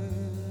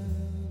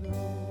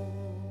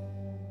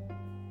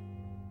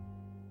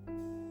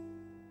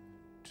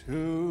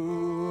 To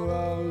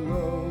our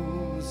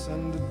loves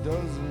and a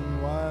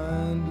dozen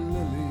wild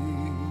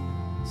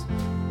lilies.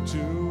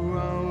 To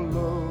our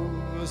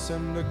loves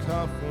and a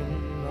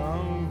coffin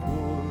of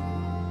wood.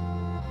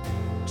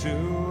 To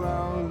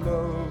our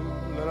love,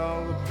 let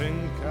all the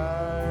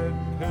pink-eyed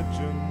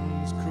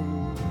pigeons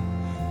coo.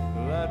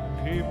 That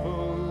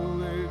people,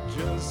 they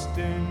just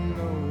ain't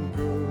no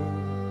good.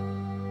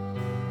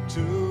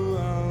 To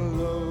our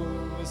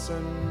love,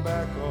 send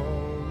back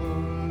all the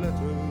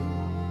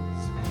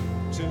letters.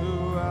 To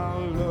our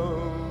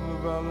love,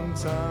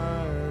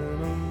 Valentine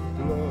of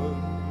blood.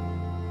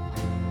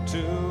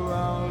 To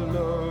our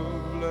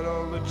love, let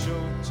all the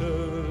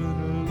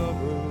jilted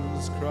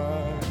lovers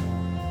cry.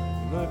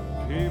 That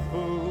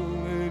people,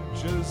 they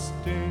just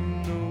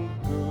ain't no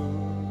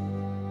good.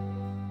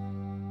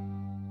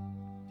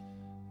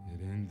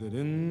 It ain't that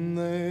in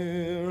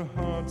their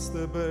hearts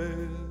they're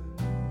bad.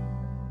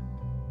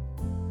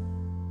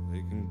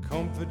 They can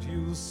comfort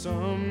you,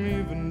 some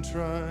even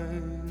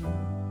try.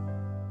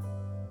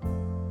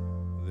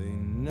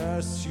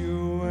 Nurse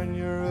you when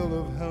you're ill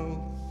of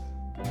health.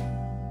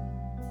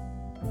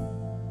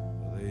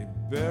 They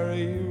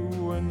bury you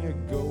when you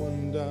go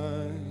and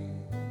die.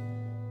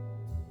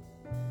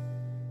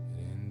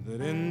 It ain't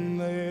that in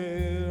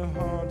their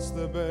hearts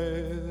they're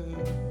bad.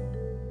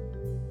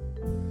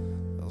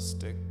 They'll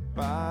stick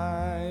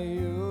by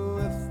you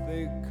if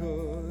they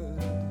could.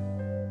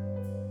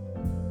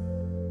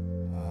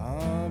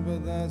 Ah,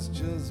 but that's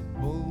just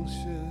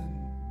bullshit,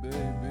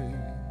 baby.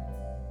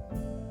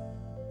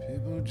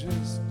 People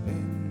just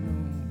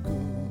ain't no good.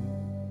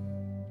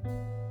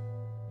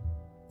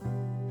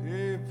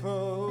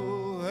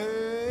 People,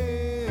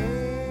 they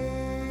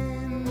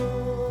ain't no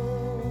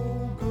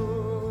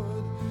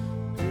good.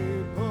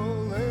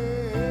 People, they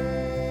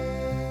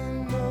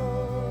ain't no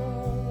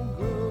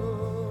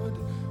good.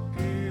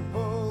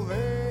 People,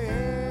 they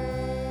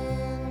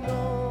ain't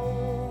no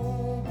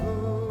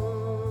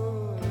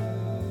good.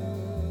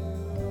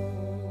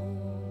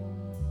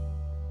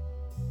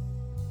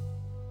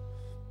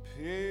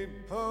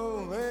 People,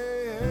 they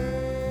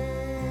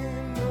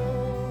ain't no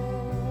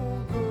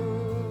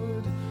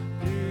good.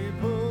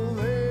 People,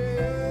 they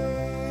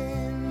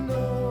ain't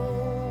no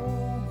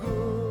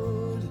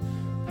good.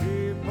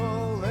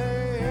 People,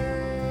 they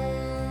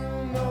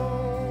ain't no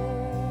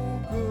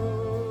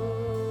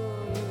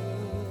good.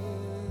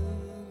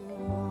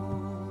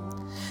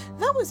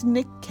 That was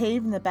Nick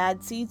Cave in the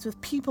Bad Seeds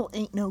with People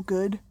Ain't No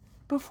Good.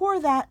 Before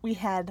that, we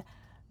had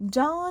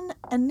John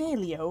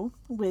Anelio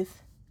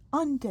with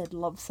Undead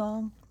Love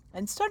Song.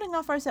 And starting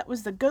off our set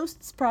was the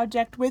Ghosts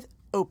Project with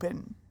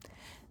Open.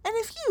 And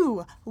if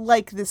you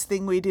like this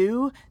thing we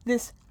do,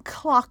 this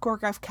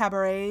clockwork of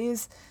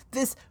cabarets,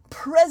 this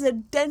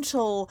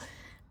presidential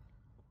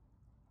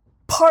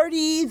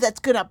party that's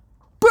gonna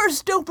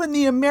burst open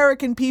the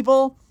American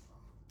people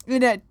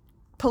in a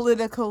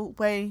political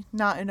way,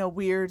 not in a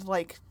weird,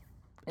 like,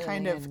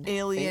 kind of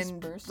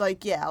alien,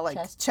 like, yeah, like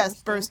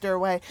chest burster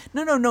way.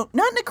 No, not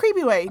in a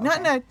creepy way, not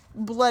in a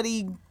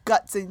bloody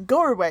guts and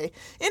gore way.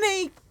 In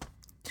a,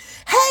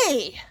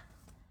 hey,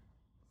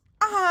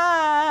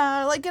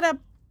 like in a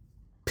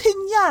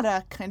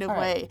piñata kind of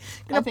way.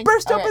 Gonna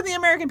burst open the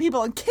American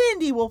people and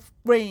candy will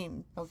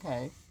rain.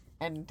 Okay.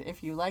 And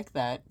if you like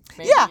that,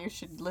 maybe you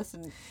should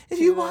listen if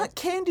you want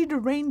candy to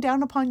rain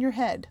down upon your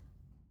head,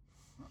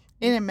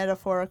 in a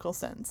metaphorical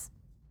sense,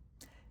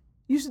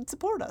 you should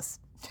support us.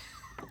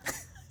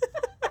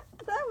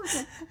 That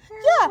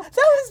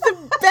was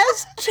the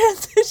best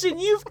transition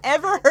you've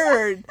ever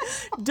heard.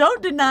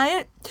 Don't deny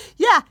it.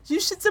 Yeah, you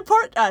should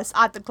support us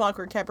at the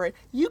Clockwork Cabaret.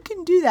 You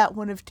can do that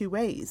one of two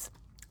ways,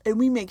 and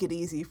we make it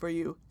easy for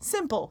you.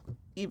 Simple,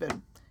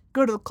 even.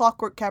 Go to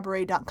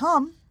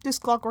clockworkcabaret.com,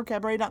 just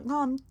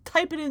clockworkcabaret.com,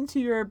 type it into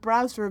your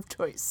browser of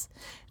choice.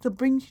 It'll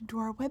bring you to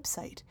our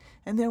website,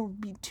 and there will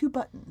be 2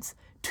 buttons,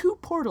 2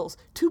 portals,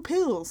 2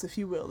 pills, if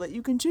you will, that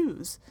you can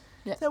choose.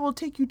 Yeah. That will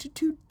take you to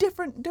 2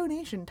 different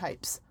donation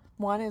types.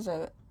 One is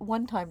a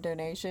one-time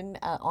donation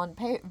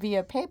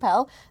via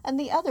PayPal, and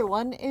the other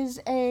one is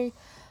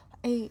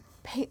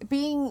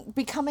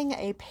becoming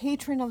a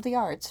patron of the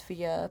arts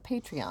via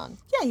Patreon.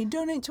 Yeah, you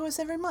donate to us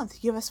every month.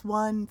 You give us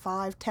 $1,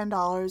 $5,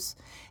 $10.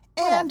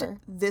 And whatever.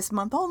 This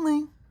month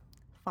only,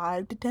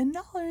 $5 to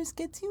 $10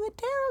 gets you a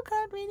tarot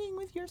card reading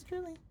with yours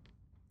truly.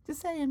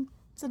 Just saying.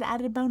 It's an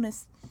added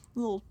bonus.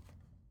 Little,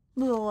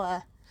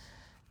 I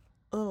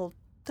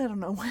don't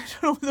know what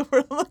the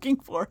word I'm looking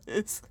for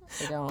is.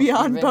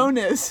 Beyond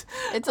bonus.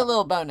 It's a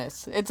little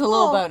bonus. It's a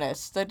little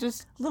bonus. So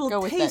just little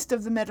go with taste it.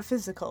 of the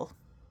metaphysical.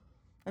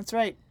 That's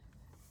right.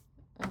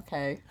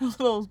 Okay. A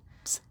little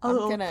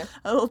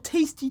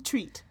tasty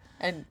treat.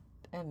 And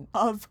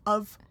of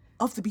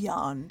the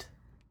beyond.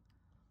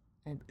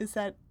 And is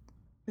that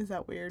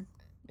weird?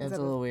 It's a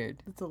little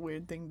weird. It's a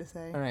weird thing to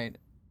say. All right.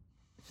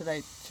 Should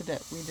we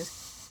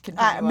just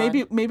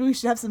continue maybe we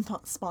should have some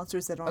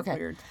sponsors that aren't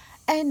weird.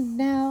 And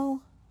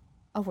now,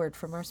 a word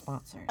from our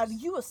sponsors. Are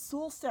you a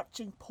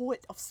soul-searching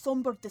poet of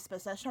somber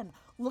disposition,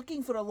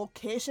 looking for a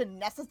location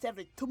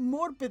necessary to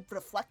morbid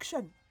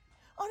reflection?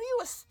 Are you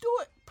a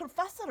stoic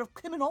professor of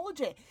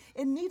criminology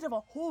in need of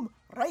a home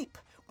ripe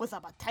with a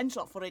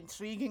potential for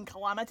intriguing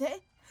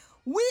calamity?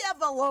 We have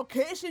the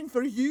location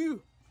for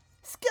you.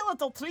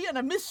 Skeletal tree on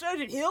a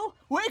mist-shrouded hill?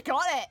 We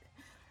got it.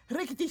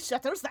 Rickety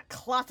shutters that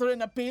clatter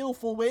in a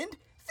baleful wind?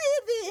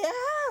 There they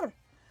are.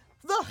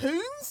 The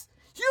hounds?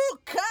 You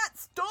can't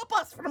stop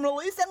us from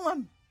releasing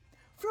them.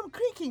 From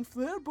creaking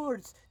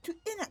floorboards to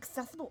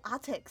inaccessible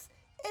attics,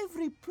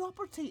 every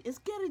property is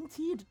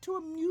guaranteed to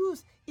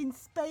amuse,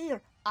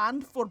 inspire,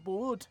 and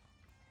forebode.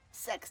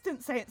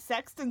 Sextant St.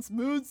 Sextant's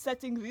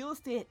mood-setting real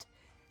estate.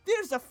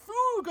 There's a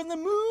fog on the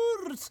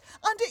moors,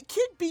 and it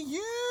could be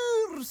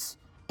yours.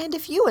 And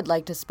if you would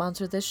like to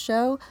sponsor this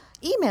show,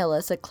 email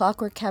us at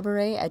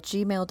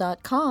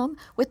clockworkcabaret@gmail.com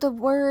with the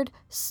word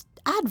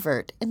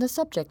advert in the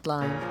subject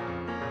line.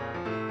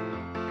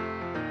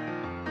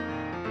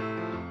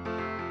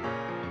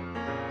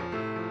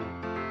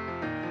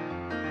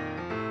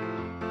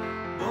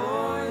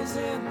 Boys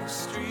in the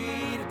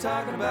street are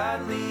talking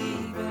about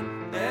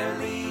leaving, they're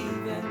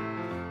leaving,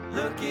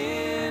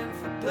 looking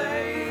for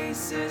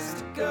places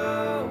to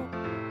go.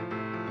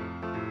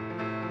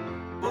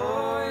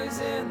 Boys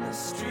in the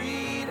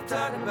street are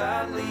talking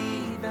about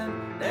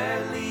leaving,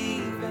 they're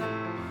leaving,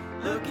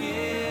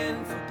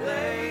 looking for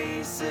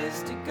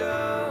places to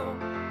go.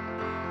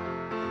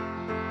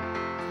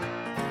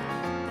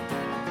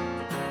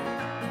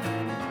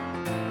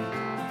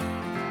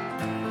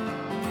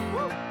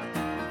 Well,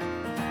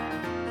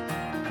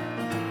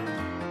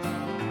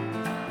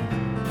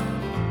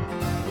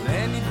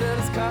 Andy built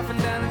his coffin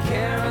down in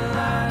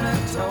Carolina,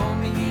 told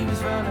me he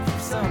was running from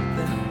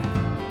something.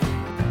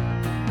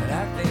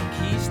 I think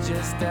he's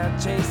just out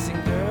chasing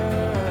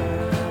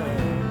girls.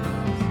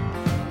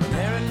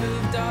 Mary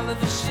moved all of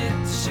the shit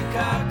to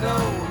Chicago.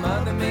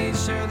 Mother made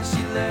sure that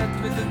she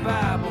left with the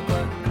Bible,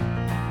 but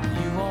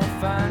you won't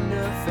find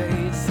her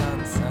face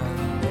on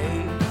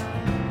Sundays.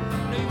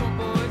 No, you won't,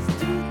 boys.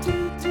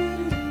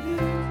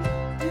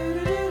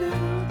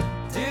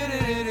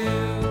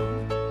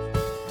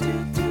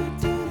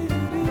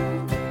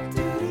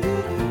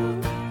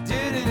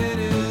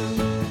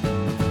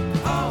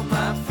 All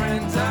my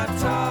friends are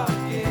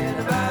talking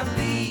about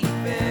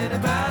leaving,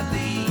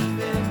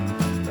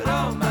 but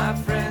all my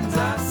friends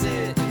are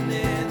sitting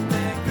in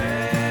their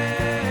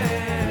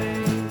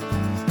graves.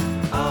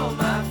 All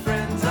my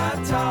friends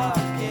are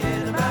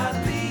talking about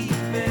leaving,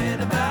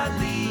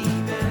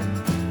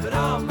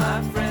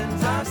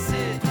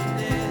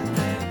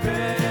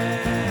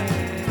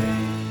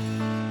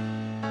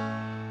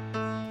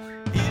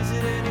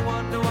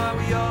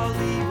 we all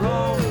leave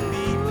home.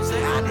 People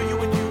say, I knew you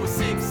when you were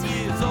 6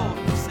 years old.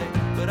 You say,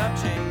 but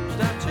I've changed,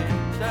 I've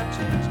changed, I've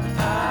changed,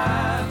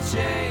 I've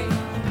changed.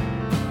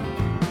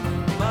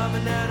 Mom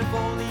and Dad, if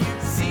only you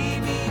could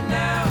see me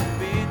now.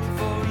 Been here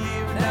for a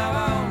year and now I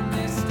own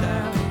this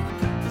town.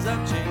 'Cause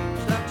I've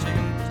changed, I've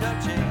changed,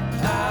 I've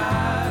changed,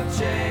 I've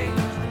changed.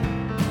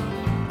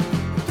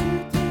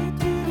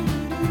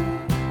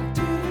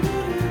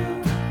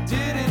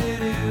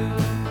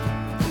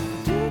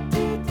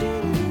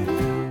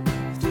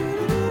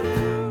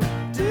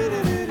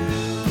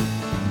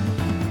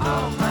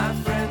 All my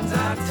friends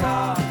are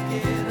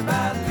talking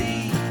about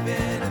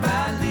leaving,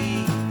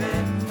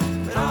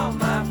 but all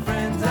my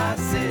friends are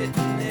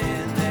sitting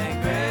in their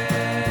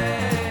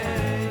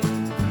graves.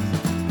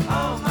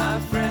 All my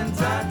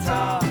friends are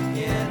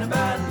talking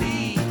about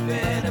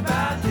leaving,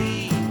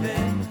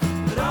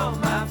 but all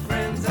my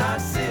friends are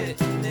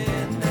sitting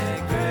in their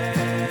graves.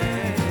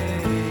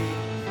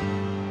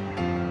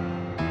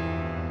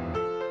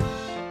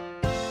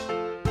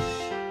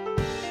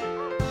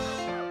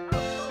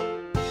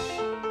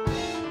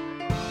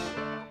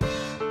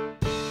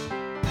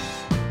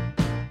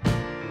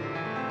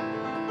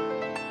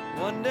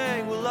 One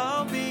day we'll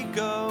all be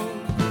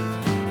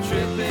ghosts,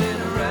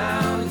 tripping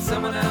around in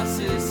someone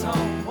else's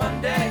home.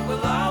 One day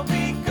we'll all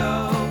be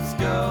ghosts,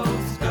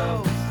 ghosts,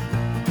 ghosts,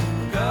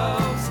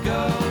 ghosts,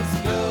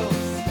 ghosts,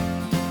 ghosts.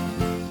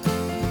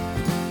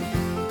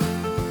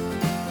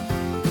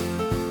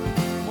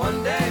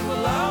 One day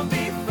we'll all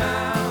be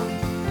found,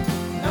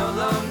 no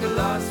longer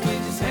lost,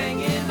 we're just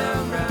hanging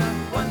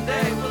around. One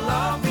day we'll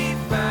all be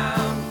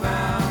found,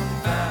 found,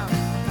 found,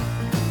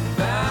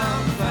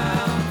 found,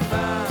 found,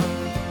 found.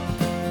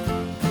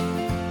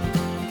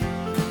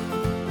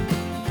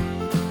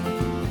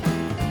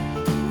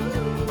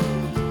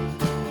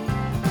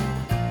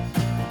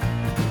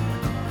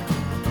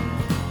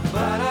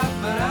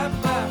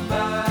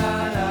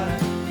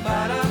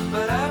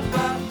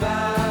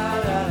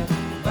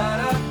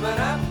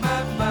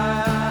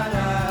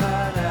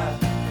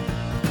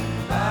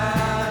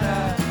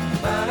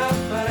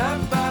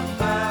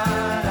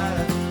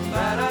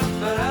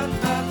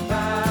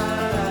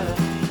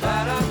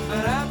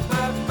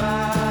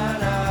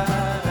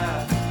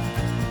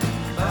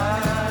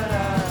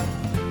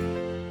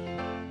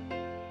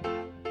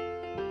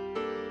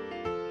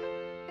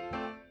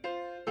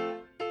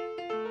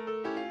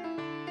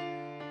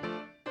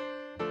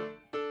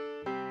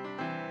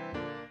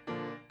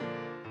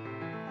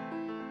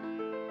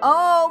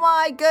 Oh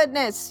my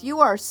goodness, you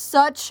are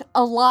such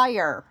a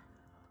liar.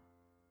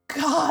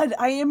 God,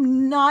 I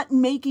am not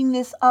making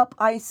this up,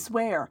 I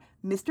swear.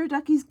 Mr.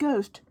 Ducky's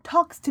ghost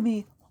talks to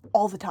me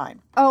all the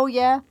time. Oh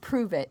yeah?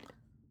 Prove it.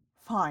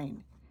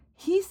 Fine.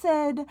 He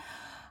said,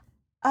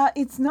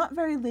 it's not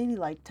very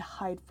ladylike to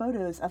hide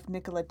photos of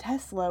Nikola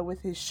Tesla with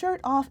his shirt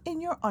off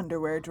in your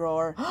underwear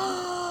drawer.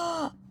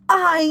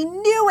 I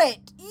knew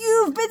it!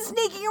 You've been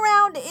sneaking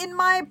around in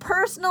my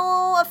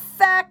personal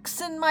effects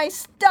and my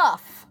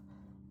stuff.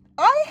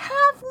 I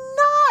have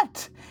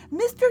not!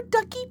 Mr.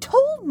 Ducky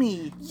told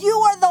me. You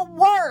are the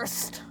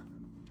worst!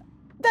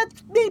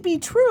 That may be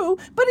true,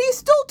 but he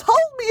still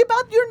told me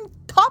about your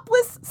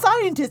topless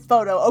scientist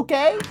photo,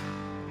 okay?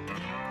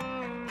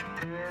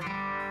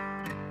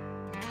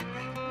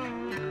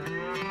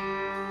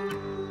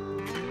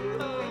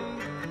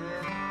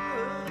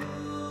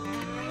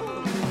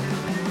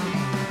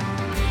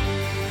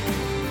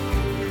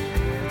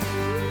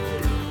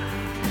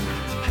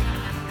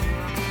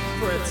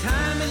 For a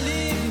time I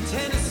lived in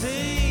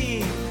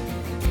Tennessee,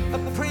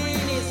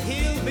 apprentice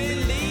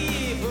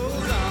hillbilly.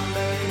 Hold on,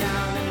 baby,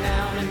 down and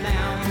down and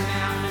down and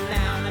down and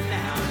down and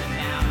down and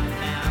down and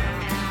down.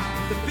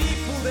 The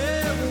people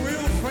there were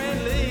real friendly.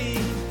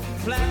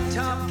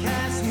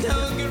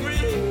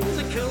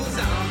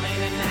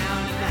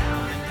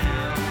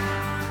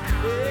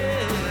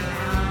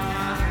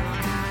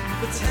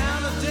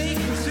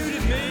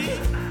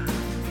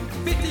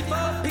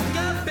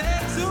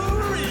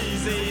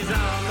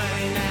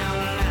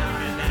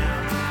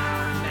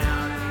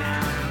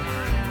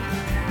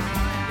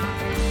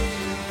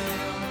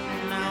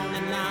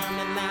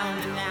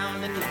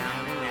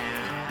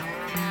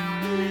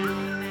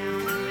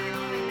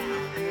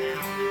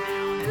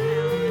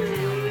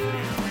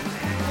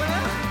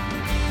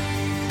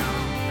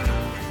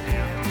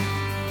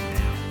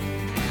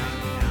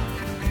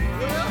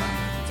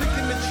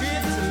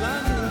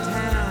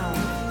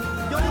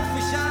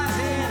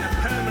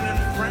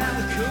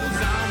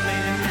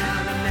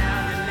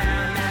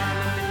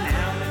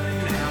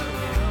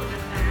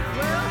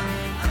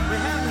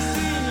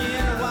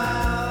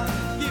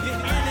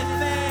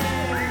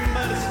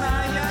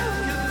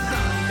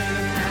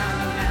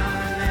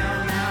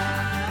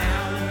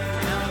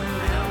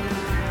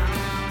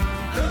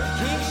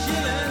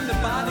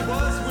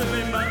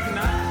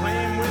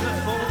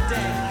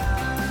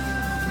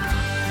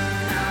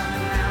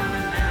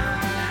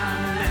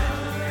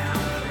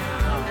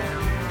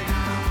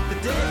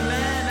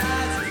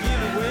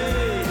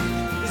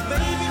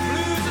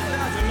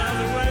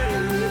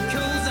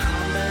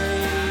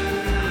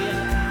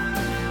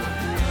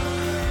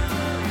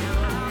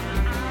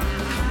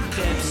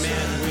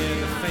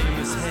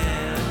 his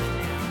hand,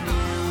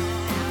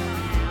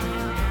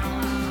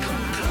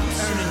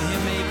 earning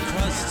him a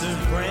crust of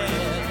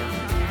bread.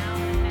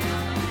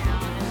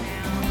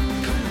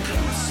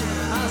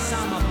 I'll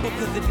sign my book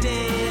of the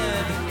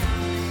dead.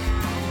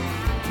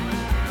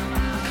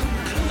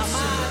 I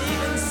might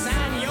even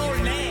sign your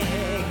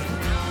leg.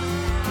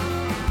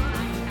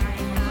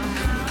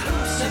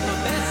 Set my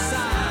best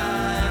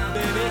side,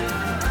 baby.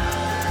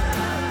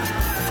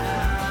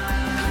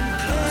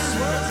 There's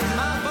words in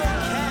my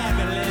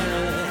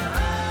vocabulary.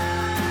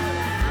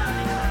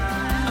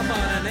 I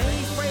bought an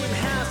A-frame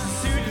house to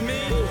suit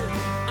me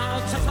on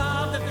top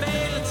of the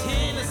Vale of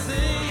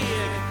Tennessee.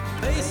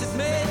 Places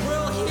made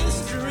world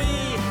history.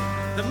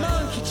 The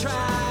monkey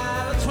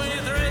trial of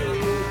 23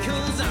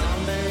 cool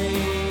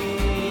zombie.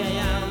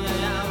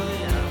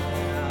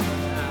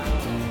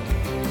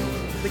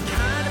 The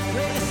kind of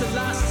place that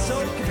lost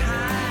soul could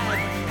hide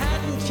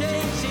hadn't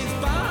changed since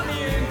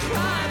Bonnie and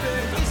Clyde.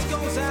 But this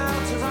goes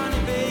out to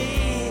Ronnie B,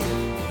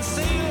 the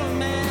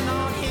sailorman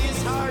on his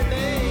hard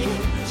day.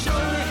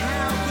 Show me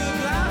how good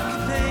life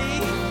could be.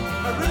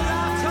 A real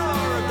life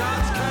tour of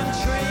God's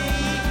country.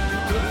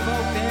 Good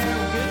folk there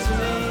were good to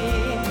me.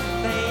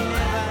 They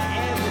never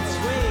ever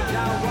twigged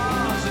I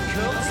was a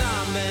cool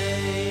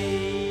zombie.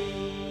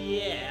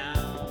 Yeah.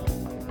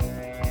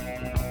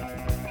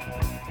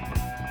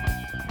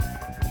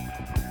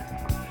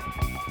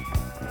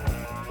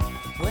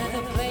 Where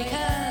the plague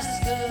has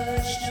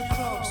scourged, no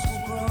crops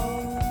will grow.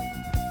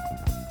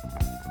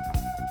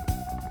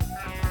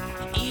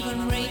 Even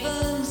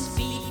ravens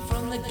feed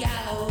from the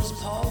gallows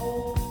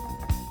pole.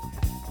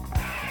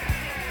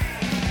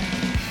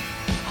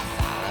 I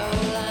follow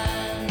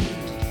land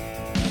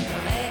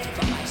led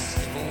by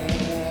civil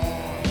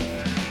war,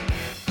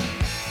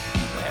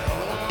 where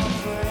all are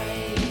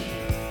prey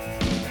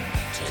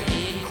to the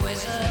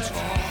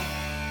Inquisitor.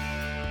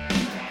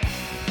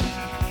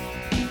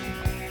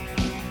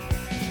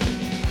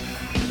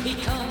 He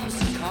comes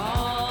to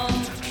come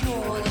to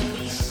cure the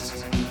beast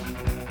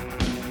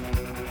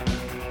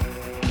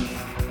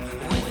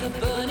with the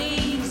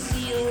burning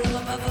zeal of a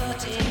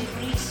perverted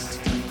priest.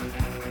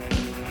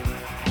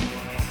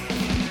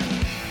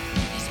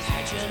 His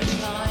pageant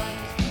like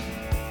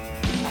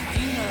a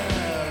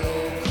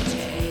funeral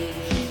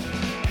cortege,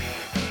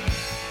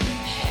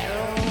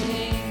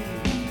 heralding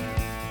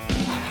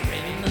a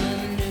grim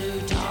and new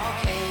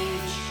dark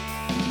age.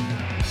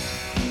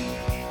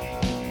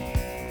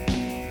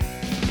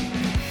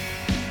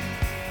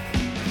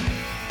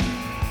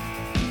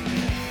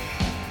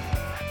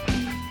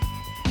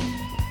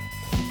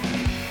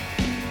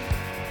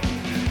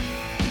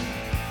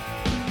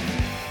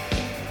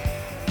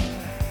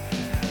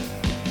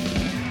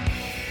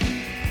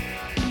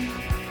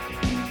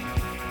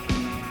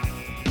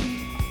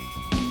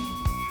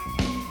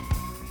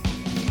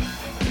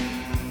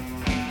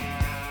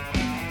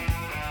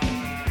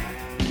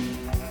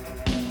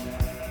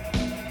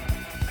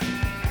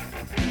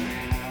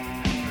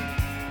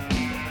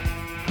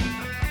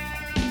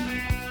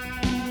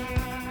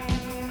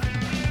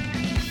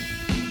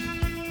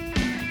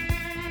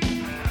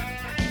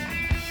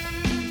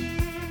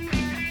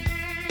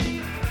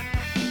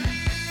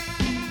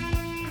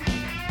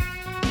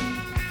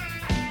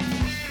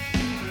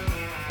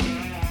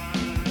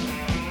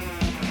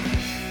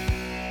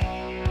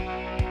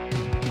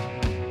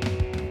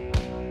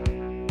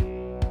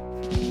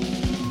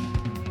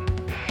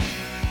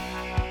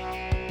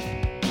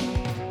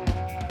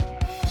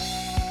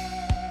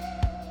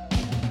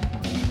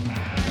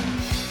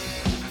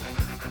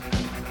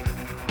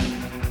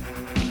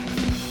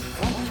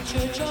 From the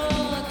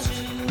churchyard to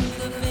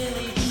the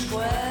village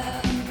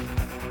square,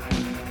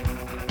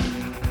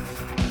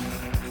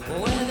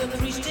 where the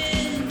priest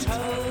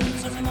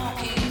intones a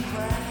mocking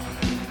prayer.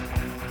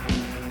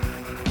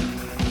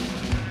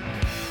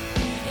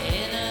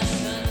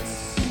 Innocence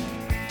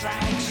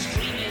drags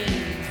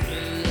screaming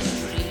through the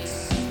streets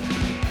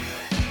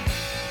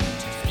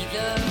to feed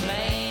the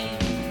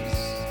flames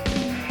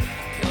of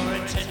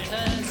Puritan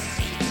conceit.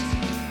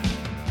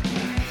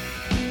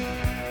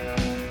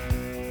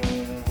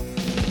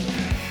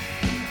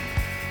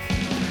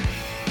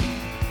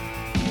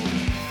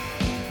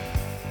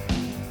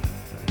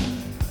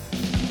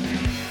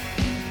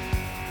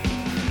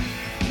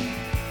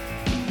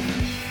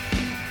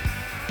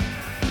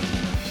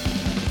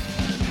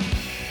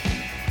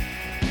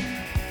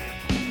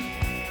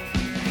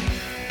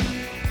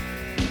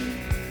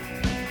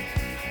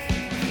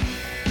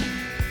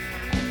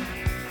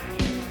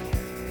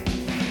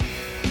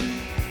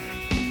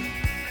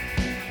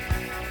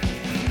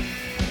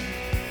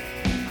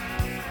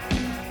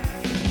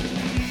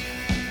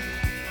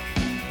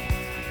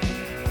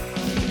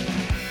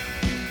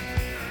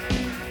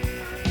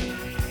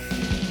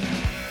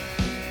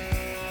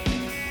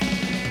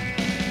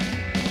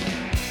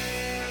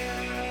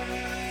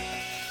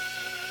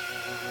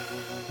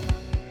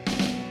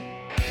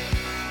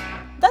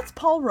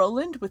 Paul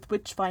Rowland with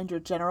Witchfinder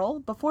General.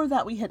 Before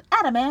that we had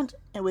Adamant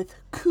with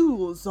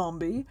Cool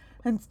Zombie.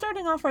 And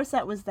starting off our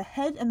set was The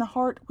Head and the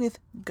Heart with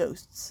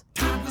Ghosts.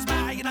 Time goes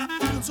by by, you're not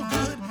feeling so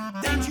good.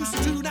 Things you used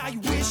to do, now you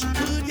wish you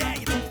could. Yeah,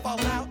 your teeth fall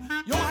out,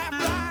 you're half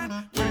blind.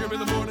 Wake up in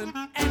the morning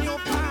and you're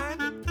fine.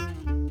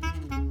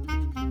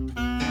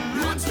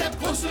 You're one step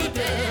closer to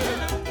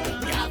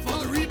death. Look out for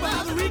the reaper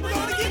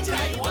gonna get you.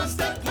 You're one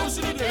step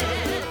closer to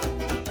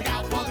death. Look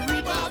out for the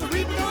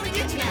reaper gonna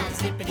get you now.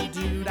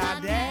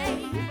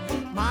 Zippity-doo-dah-day.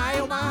 My,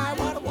 oh my,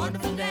 what a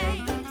wonderful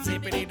day.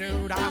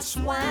 Zippity-doo-dah,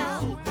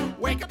 swell.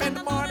 Wake up in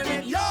the morning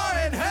and you're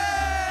in hell.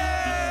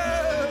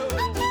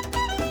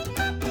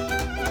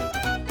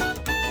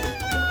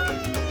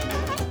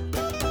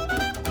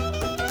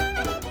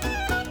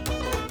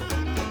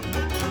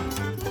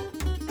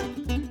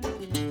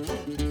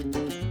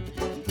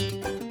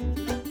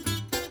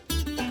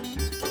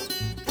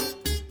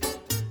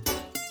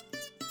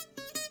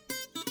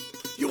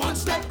 You're one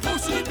step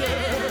closer to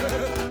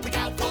death. Look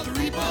out for the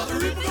reaper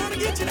gonna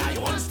get you now.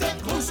 You're one step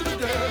closer to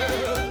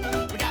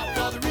death. Look out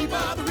for the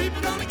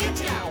reaper gonna get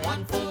you now.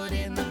 1 foot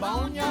in the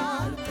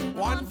boneyard,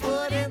 1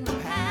 foot in the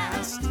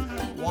past.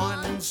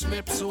 One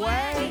slips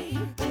away,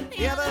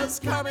 the other's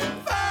coming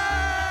fast.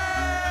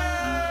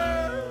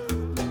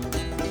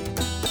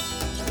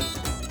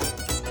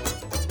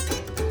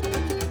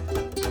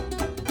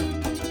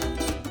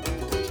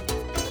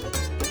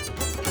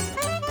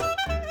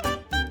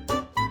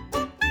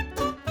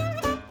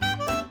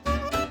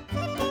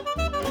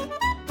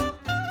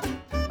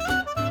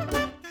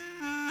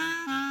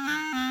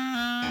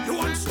 You're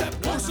one step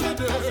closer to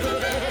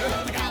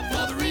death. Look out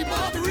for the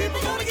reaper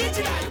gonna get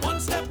you now. You're one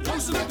step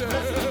closer to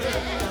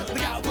death.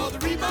 Look out for the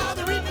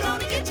reaper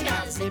gonna get you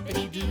now.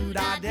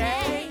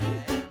 Zippity-doo-dah-day.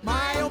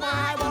 My, oh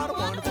my, what a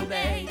wonderful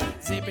day.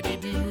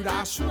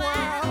 Zippity-doo-dah,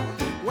 swell.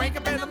 Wake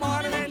up in the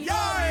morning and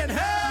you're in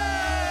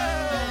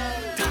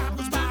hell. Time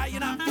goes by, you're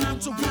not feeling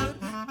so good.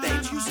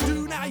 Things you used to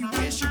do, now you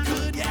wish you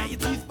could. Yeah, your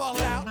teeth fall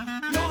out,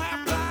 you're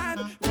half blind.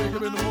 Wake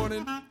up in the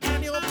morning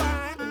and you're fine.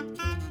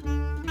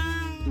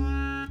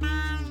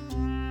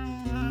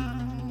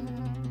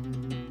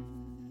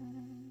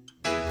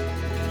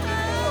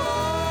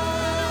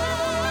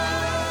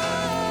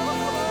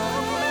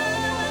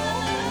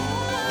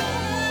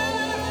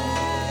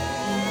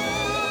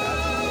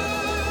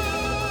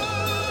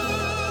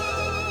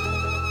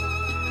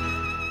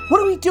 What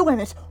do we do,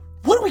 Emmett?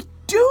 What do we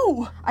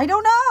do? I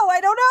don't know.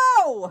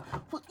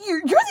 Well,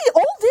 you're the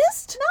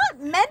oldest? Not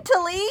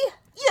mentally.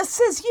 Yes,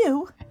 says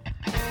you.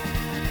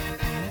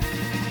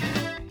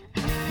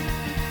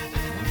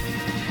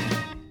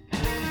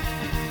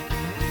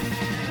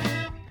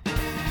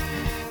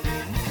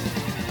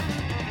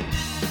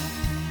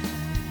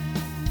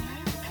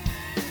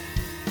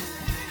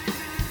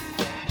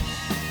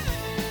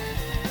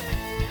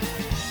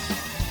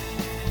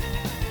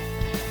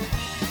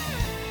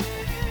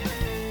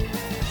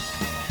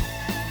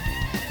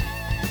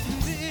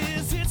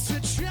 Visits to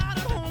try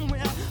to home where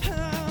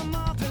her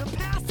mother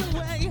passed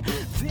away.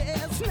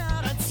 There's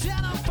not a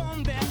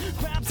telephone there.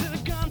 Grabs a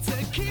gun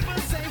to keep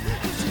her safe.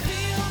 But she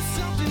feels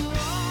something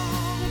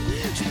wrong.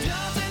 She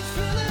doesn't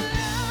feel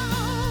alone.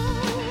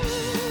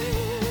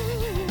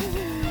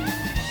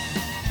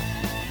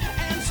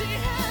 And she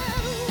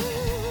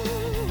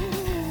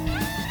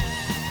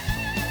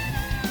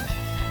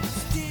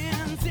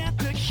stands at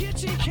the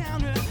kitchen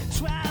counter,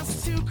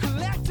 tries to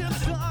collect her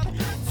thought,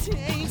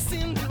 takes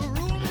in the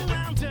room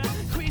around her.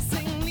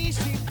 Increasingly,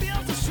 she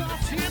feels the shock.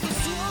 Hears the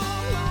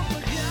song of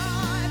a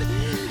God.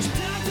 She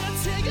does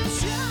to take a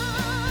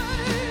shot,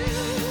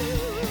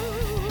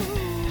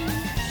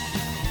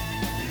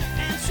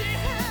 and she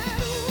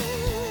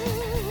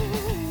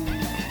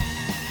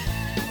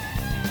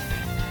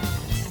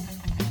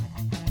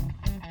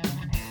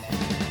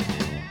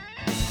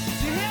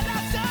She heard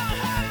that song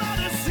her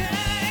mother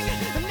sang,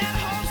 and that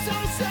whole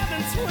song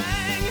seven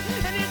twang,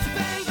 and it's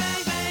bang,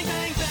 bang, bang,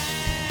 bang, bang.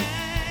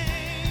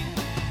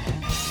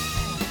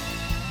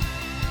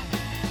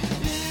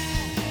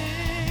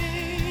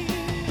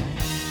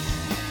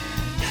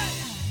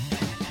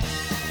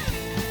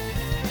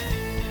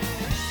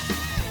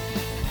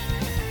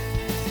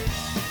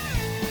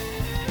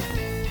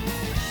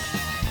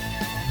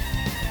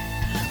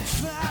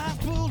 Five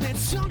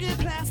bullets, chunky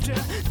plaster.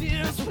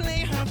 Tears play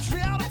her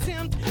drought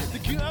attempt. The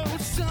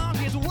ghost song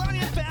is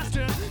working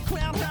faster.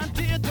 Crowd her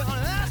dear, don't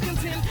last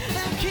content.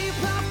 And keep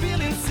her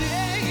feeling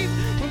safe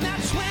from that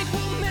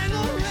tranquil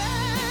mango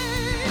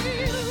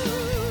rain.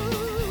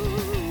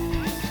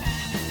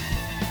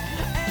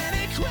 And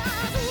it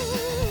cries,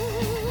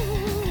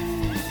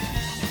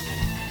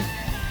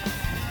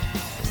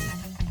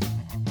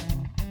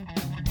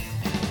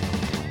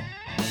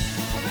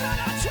 but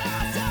I try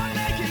to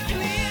make it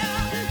clear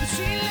that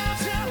she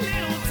loves her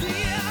little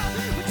dear.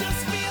 But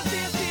just feel.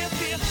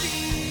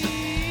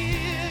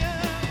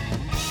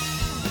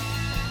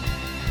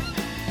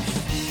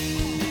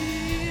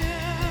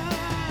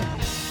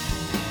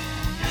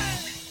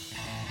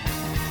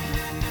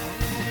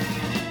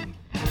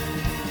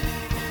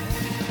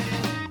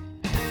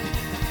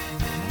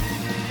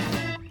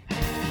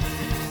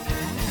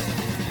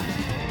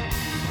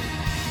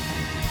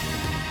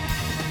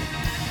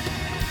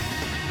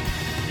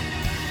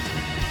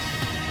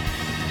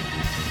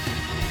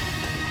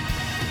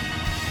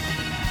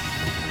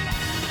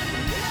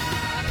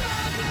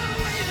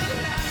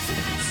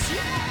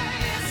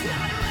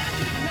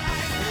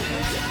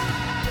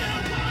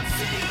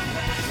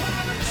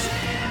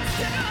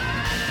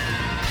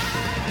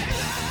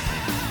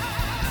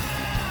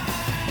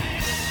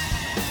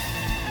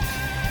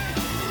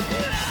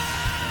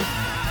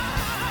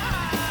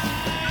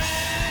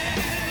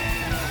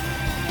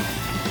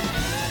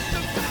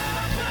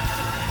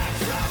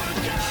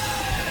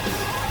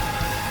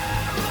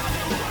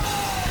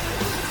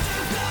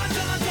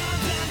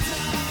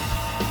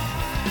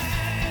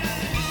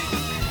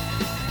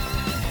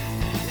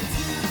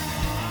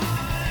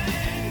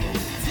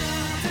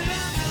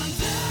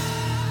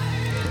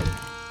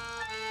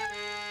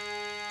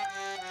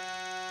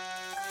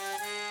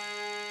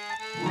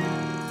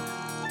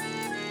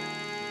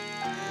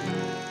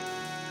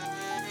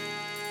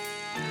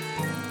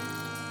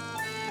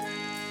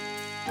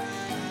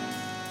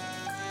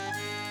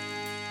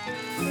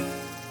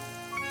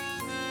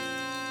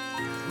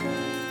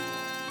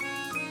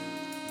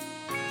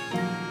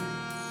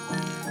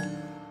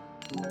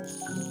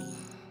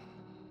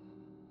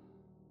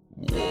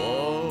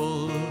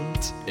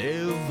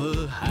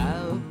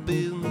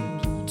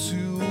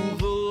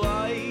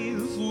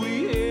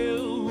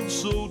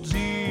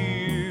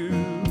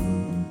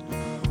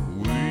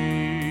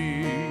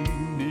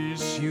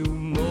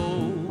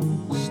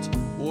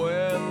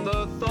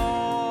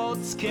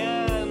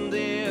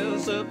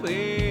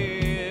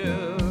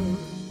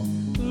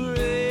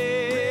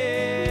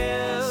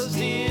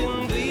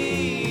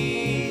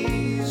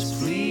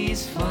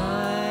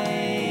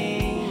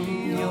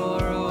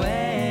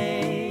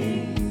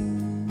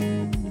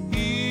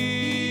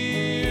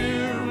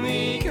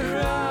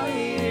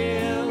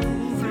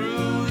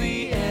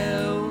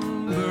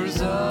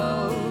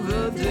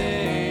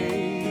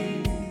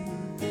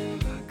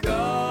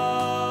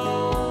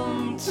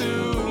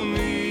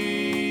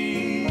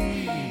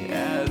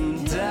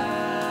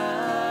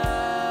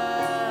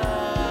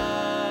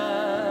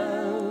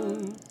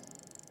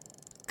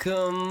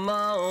 Come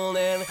on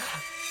and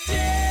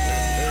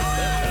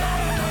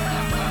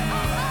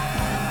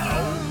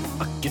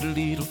I get a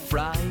little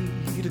fried,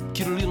 I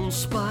get a little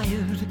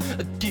inspired,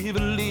 I give a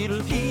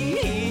little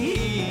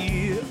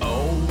heat.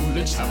 Oh,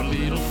 let's have a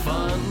little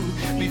fun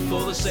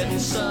before the setting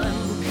sun.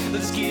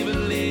 Let's give a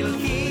little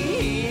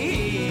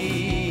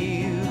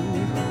heat.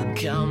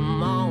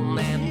 Come on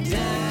and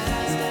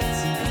dance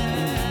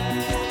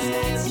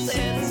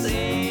and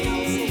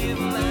save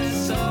my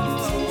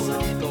soul.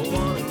 Go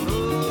on and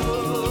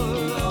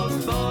move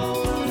those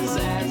bones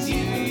as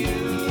you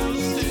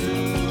used to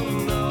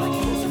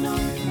know.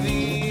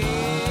 The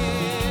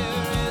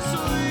air is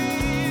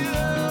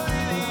sweeter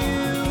with you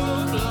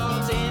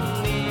floating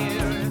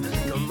near.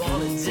 Come on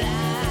and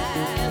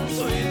dance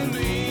with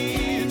me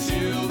to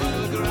the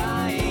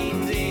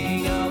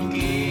grinding of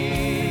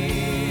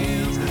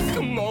gears.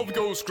 Come on, the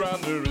Ghost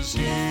Grinder is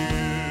here.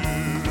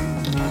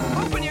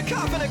 Open your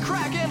coffin and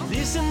crack it.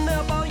 Listen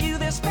up, all you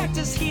there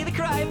specters. Hear the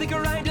cry of the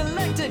grind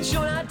elected.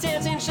 Join our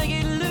dancing, shake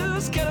it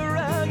loose. Cut a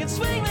rug and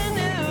swing the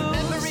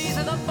news. Memories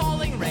of the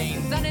falling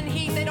rain. Sun and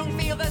heat, they don't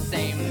feel the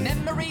same.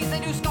 Memories, they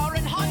do scar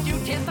and haunt you.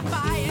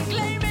 Testify and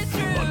claim it's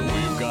true. But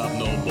we've got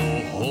no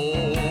more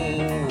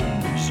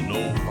homes,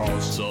 no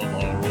parts of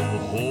our own.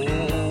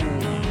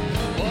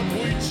 But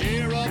we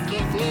cheer up the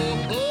floor.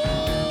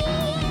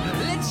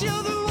 Let's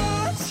show the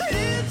world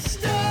straight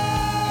style.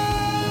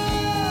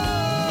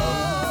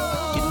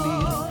 Get a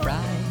little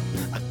fried,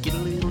 I get a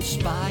little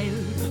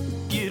inspired,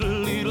 get a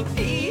little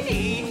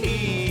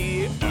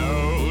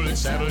oh,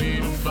 let's have a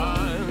little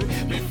fun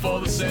before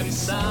the setting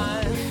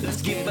sun.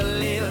 Let's give a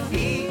little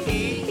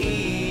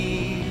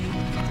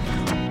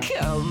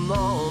come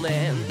on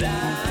and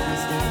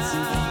dance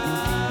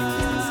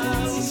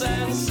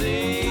and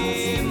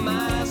save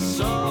my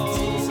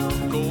soul.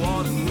 Go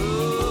on and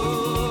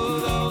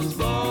move those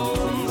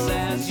bones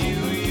as you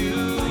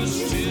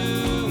used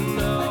to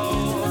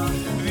know.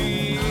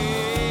 The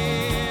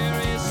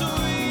air is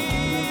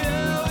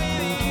sweeter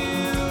with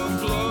you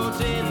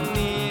floating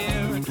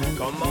near.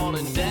 Come on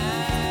and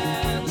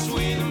dance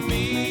with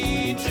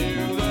me to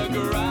the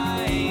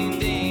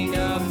grinding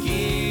of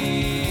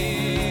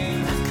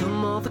gears.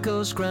 Come on, the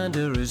Ghost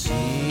Grinder is here.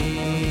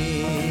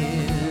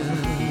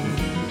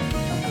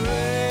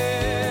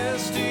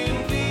 Rest in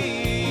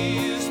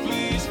peace,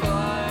 please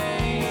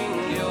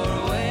find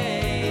your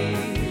way.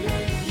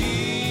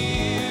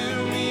 Hear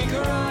me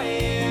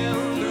crying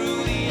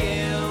through the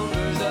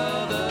embers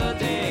of the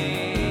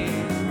day.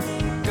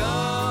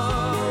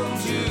 Come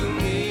to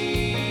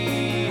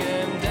me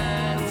and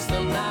dance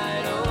the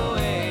night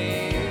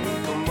away.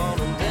 Come on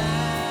and dance.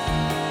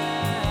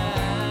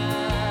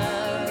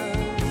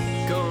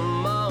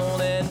 Come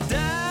on and dance.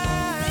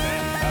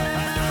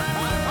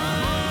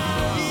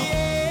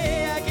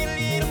 Yeah, I get a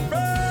little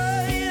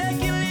fried, I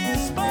get a little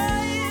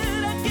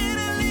inspired, I get a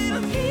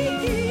little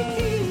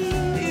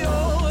heat.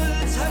 Oh,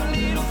 let's have a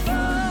little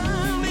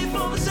fun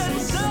before the setting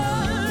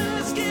sun.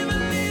 Let's give a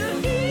little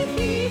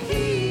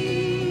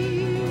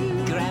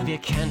heat. Grab your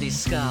candy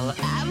skull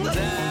and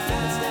dance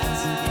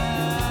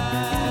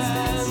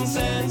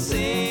and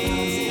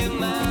save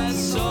my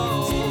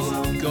soul.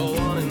 Go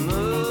on and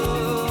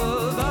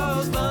move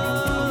those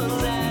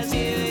bones as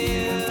you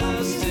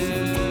used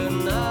to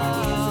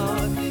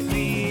know.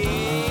 The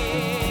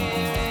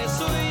air is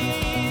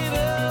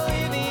sweeter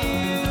with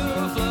you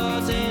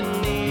floating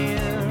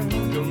near.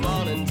 Come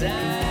on and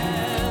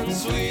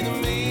dance with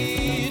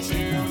me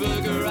to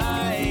the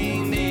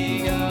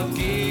grinding of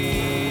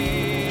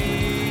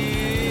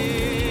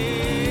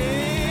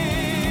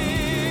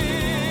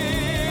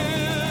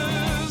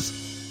gears.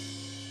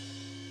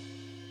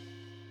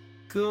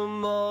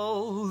 Come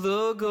on,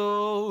 the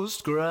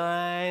Ghost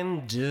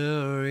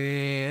Grinder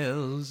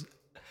is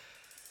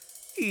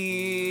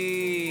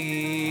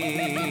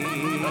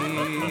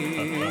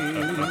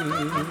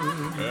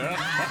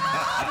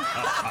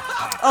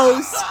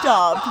Oh,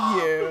 stop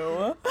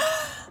you.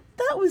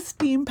 That was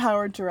Steam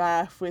Powered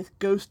Giraffe with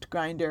Ghost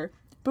Grinder.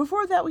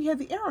 Before that, we had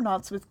the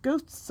Aeronauts with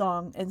Ghost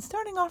Song, and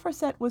starting off our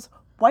set was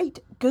White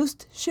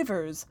Ghost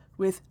Shivers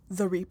with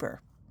The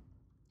Reaper.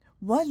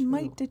 One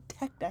might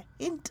detect a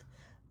hint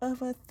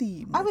of a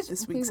theme with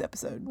this week's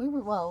episode. We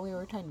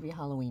were trying to be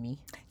Halloweeny.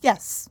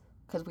 Yes,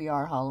 Because we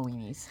are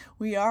Halloweenies.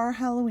 we are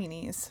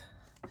Halloweenies.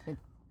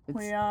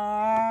 We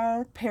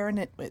are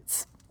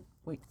ParaNitWits.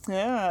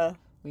 Yeah.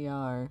 We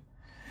are.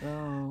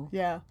 Oh,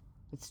 Yeah.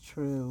 it's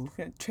true. I'm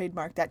gonna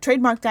trademark that.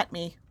 Trademark that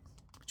me.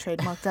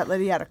 Trademark that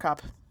Lady Attercop.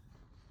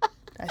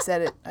 I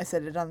said it. I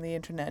said it on the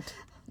internet.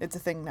 It's a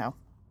thing now.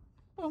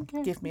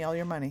 Okay. Give me all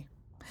your money.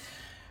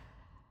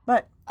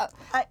 But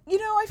I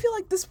feel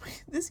like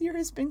this year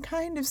has been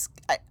kind of.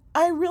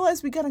 I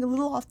realize we got a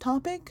little off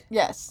topic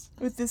Yes.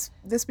 with this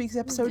week's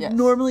episode. Yes.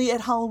 Normally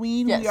at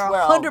Halloween Yes, we are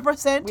we're all-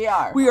 100%. we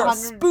are. We are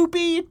 100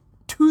 spoopy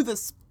to the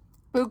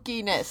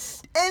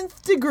Spookiness.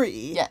 nth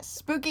degree. Yes.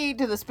 Spooky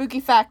to the spooky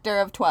factor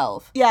of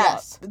 12. Yeah.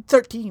 Yes.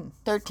 13.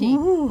 13.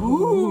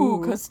 Ooh,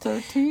 because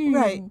 13.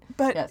 Right.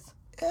 But Yes.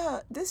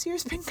 this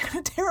year's been kind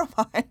of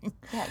terrifying.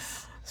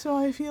 Yes. So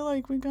I feel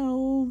like we got a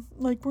little,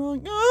 like, we're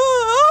like,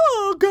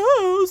 oh, God,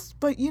 close,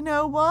 but you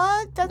know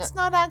what? That's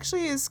not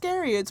actually as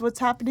scary. It's what's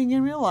happening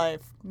in real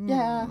life.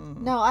 Yeah.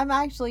 No, I'm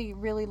actually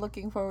really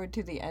looking forward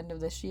to the end of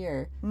this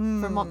year for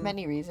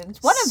many reasons.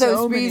 One of those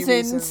So many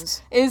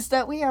reasons is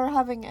that we are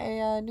having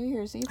a New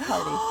Year's Eve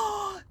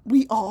party.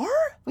 We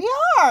are? We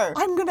are.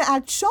 I'm going to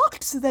act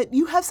shocked so that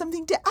you have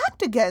something to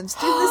act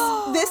against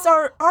in this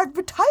our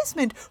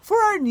advertisement for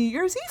our New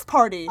Year's Eve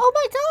party. Oh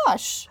my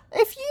gosh.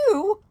 If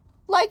you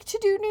like to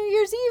do New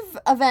Year's Eve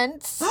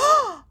events.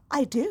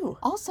 I do.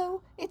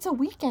 Also, it's a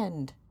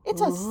weekend. It's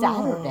a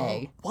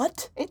Saturday.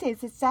 What? It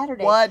is. It's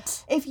Saturday.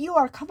 What? If you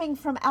are coming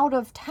from out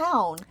of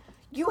town,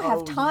 you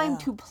have time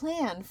to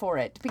plan for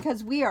it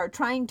because we are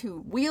trying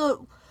to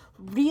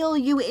reel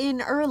you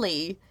in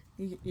early.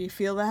 You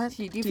feel that?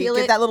 Do you Do feel you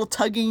get it? that little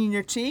tugging in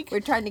your cheek?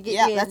 We're trying to get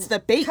you in. that's the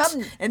bait.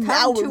 And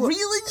now we're reeling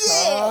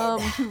you in.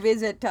 Come to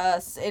visit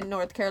us in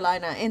North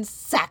Carolina, in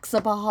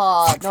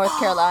Saxapahaw, North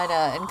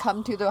Carolina, and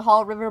come to the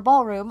Hall River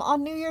Ballroom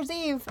on New Year's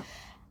Eve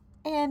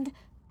and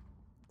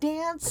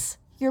dance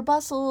your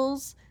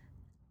bustles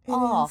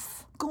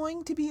off. It's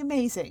going to be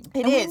amazing.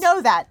 It and is. We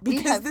know that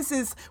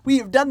because we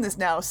have done this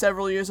now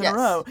several years in a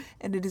row,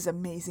 and it is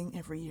amazing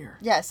every year.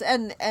 Yes,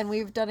 and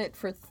we've done it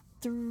for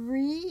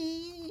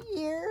 3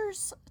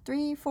 years,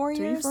 4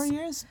 years? 3 4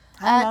 years?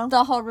 At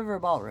the Hall River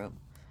Ballroom.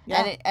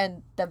 Yeah.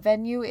 And the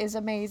venue is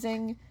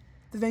amazing.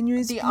 The venue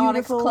is beautiful.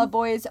 beautiful. The Onyx Club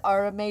Boys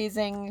are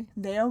amazing.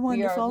 They are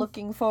wonderful. We are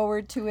looking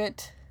forward to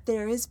it.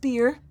 There is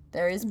beer.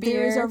 There is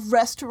beer. There is a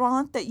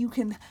restaurant that you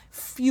can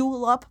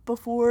fuel up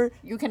before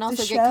you can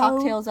also the show. get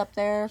cocktails up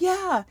there.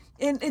 Yeah,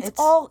 and it's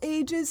all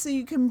ages, so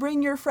you can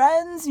bring your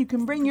friends, you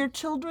can bring your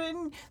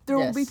children. There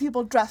will be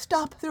people dressed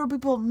up. There will be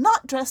people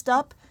not dressed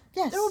up.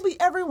 Yes. There will be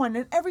everyone,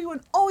 and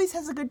everyone always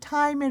has a good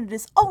time, and it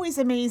is always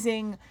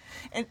amazing.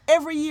 And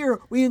every year,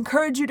 we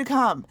encourage you to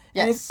come.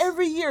 Yes. And if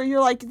every year you're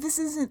like, this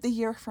isn't the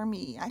year for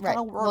me. I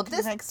gotta work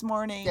the next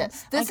morning.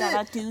 Yes. I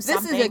gotta do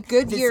something. This is a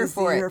good year This is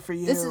for the it. year for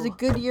you. This is a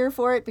good year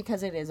for it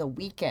because it is a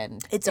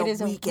weekend. It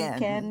is a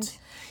weekend.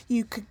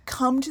 You could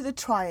come to the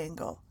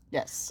Triangle.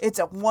 Yes. It's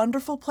a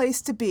wonderful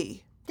place to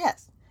be.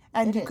 Yes.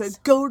 And you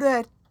could go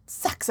to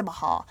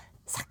Saxapahaw,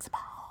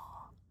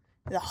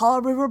 the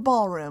Hall River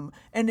Ballroom,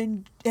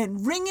 and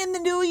ring in the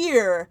new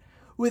year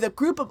with a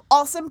group of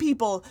awesome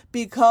people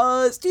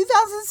because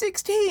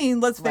 2016,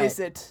 let's face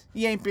it,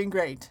 you ain't been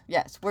great.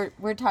 Yes,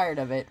 we're tired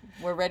of it.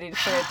 We're ready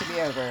for it to be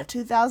over.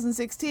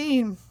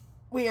 2016.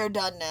 We are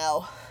done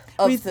now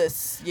of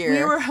this year.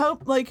 We were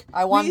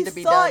I wanted to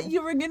be done. We thought done.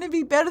 you were going to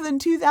be better than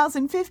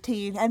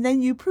 2015, and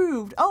then you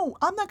proved,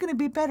 I'm not going to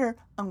be better.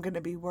 I'm going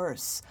to be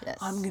worse. Yes.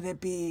 I'm going to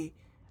be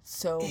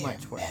so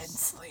much worse.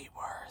 Immensely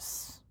worse.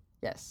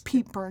 Yes.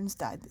 Pete Burns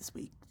died this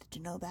week. Did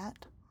you know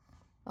that?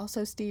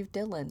 Also Steve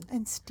Dillon.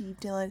 And Steve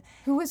Dillon.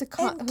 Who was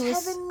Kevin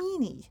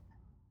Meaney.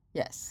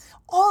 Yes.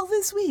 All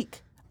this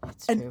week.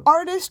 It's An true.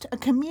 artist, a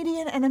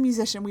comedian, and a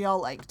musician we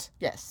all liked.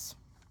 Yes.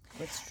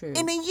 That's true.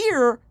 In a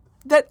year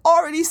that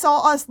already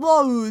saw us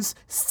lose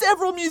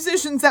several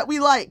musicians that we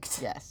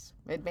liked. Yes.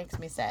 It makes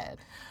me sad.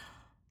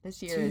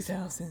 This year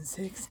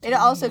 2016. It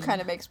also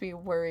kind of makes me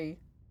worry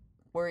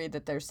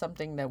that there's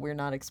something that we're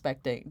not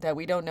expecting, that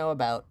we don't know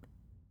about.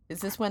 Is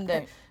this when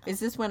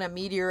a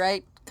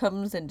meteorite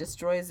comes and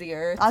destroys the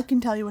Earth? I can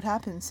tell you what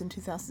happens in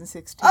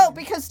 2016. Oh,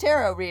 because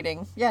tarot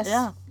reading. Yes.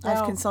 Yeah,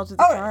 I've consulted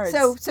the cards.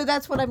 So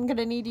that's what I'm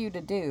gonna need you to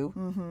do.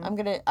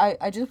 Mm-hmm.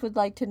 I just would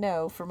like to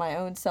know for my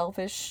own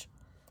selfish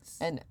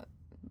and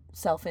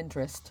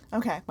self-interest.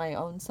 Okay. My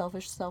own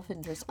selfish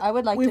self-interest. I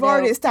would like We've to know.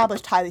 already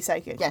established highly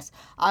psychic. Yes.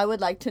 I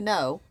would like to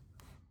know.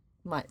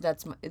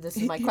 This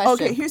is my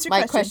question. Okay, here's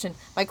your question.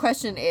 My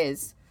question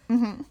is,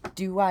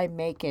 do I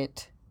make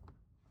it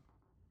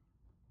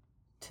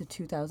to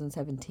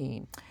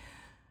 2017?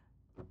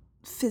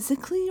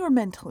 Physically or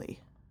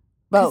mentally?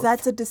 Both.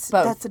 That's a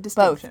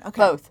distinction.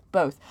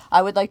 Both.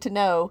 I would like to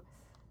know.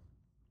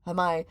 Am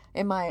I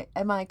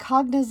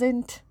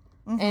cognizant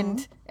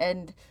and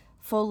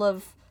full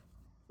of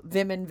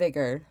vim and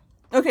vigor?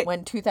 Okay.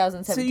 When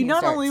 2017 So you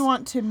not starts. only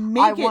want to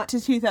make it to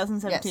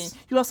 2017, yes.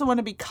 you also want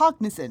to be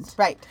cognizant.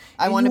 Right.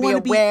 I want to be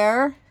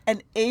aware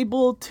and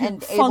able to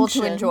function. Able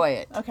to enjoy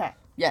it. Okay.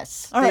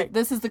 Yes. All right.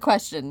 This is the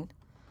question.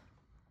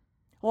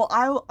 Well,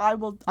 I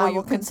will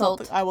consult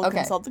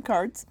the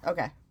cards.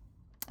 Okay.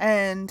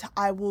 And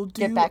I will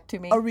get back to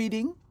me. A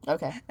reading.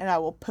 Okay. And I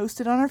will post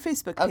it on our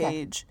Facebook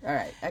page. All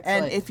right.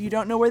 Excellent. And if you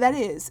don't know where that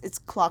is, it's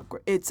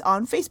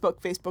on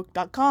Facebook,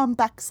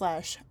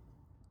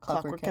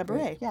 facebook.com/Clockwork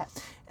Cabaret. Yes.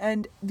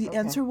 And the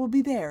answer will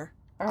be there.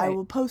 All right. I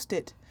will post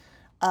it.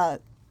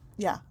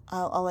 Yeah,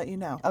 I'll let you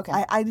know. Okay.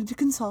 I need to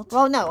consult.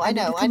 Well, no, I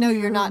know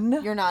you're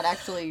not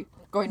actually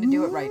going to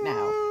do it right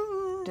now.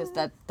 Just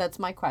that's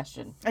my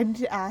question. I need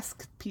to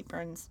ask Pete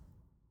Burns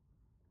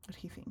what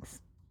he thinks.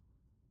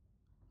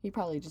 He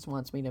probably just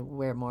wants me to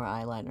wear more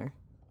eyeliner.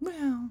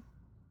 Well,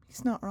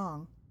 he's not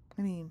wrong.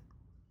 I mean,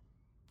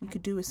 you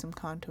could do with some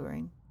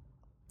contouring.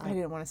 I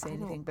didn't want to say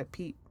anything, but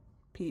Pete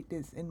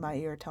is in my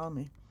ear telling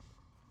me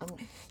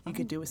you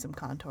could do with some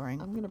contouring.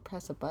 I'm gonna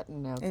press a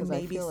button now and because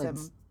maybe I feel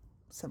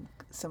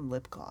some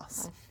lip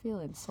gloss. I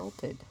feel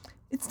insulted.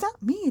 It's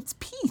not me, it's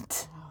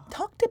Pete.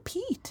 Talk to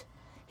Pete.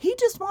 He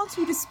just wants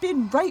you to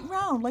spin right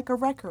round like a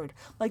record.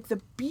 Like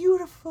the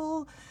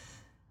beautiful,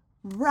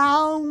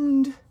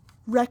 round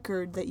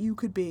record that you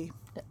could be.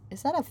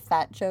 Is that a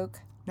fat joke?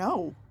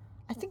 No.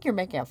 I think you're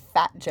making a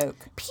fat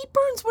joke. Pete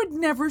Burns would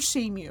never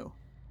shame you.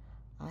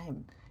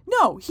 I'm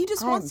No, he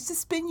just wants to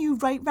spin you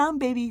right round,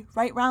 baby,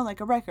 right round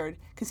like a record,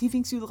 because he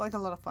thinks you look like a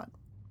lot of fun.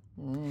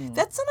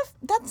 That's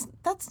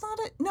not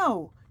a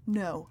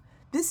no.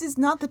 This is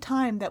not the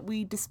time that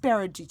we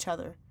disparage each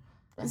other.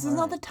 This is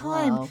not the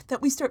time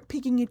that we start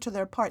picking each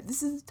other apart.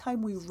 This is the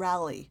time we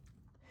rally.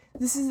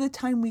 This is the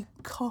time we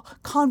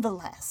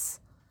convalesce.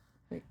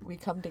 We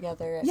come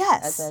together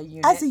Yes, as a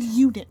unit. as a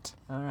unit.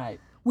 All right.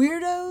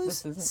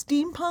 Weirdos,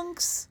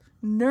 steampunks,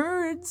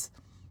 nerds.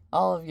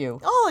 All of you.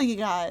 All of you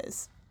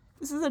guys.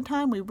 This is the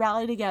time we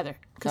rally together.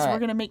 Because we're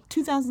going to make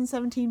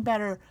 2017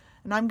 better.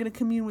 And I'm going to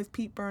commune with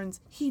Pete Burns.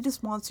 He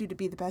just wants you to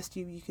be the best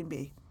you can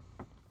be.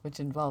 Which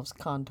involves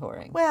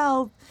contouring.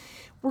 Well,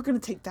 we're going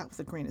to take that with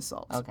a grain of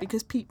salt. Okay.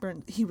 Because Pete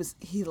Burns,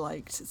 he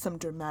liked some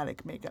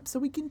dramatic makeup. So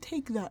we can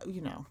take that,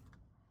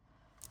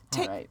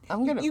 All right.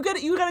 You got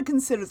to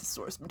consider the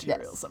source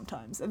material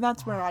sometimes. And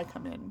that's where I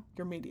come in,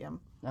 your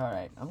medium. All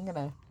right. I'm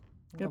gonna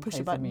push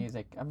play a button. some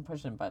music. I'm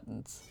pushing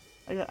buttons.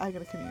 I got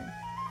to commune.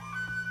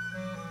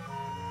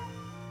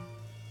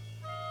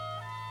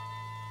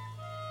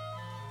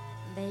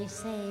 They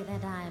say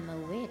that I'm a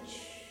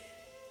witch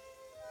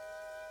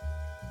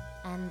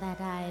and that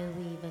I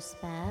weave a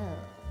spell.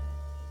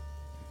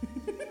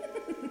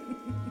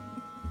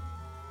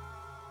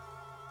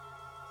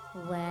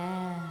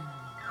 Well,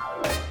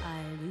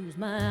 I'll use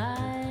my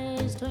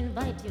eyes to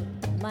invite you,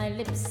 my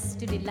lips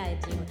to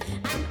delight you,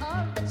 and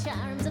all the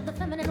charms of the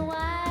feminine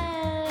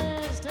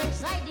wiles to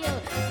excite you.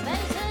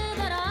 They say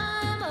that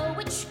I'm a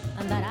witch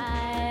and that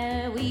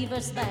I weave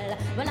a spell.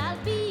 Well,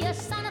 I'll be a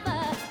son of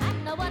a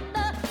and a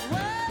wonder.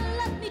 Well,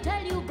 let me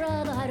tell you,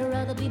 brother, I'd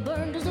rather be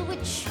burned as a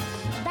witch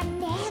than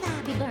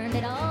never be burned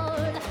at all.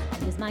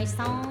 I use my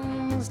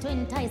songs to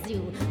entice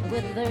you,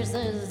 with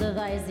verses to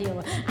advise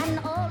you, and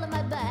all of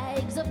my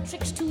bags of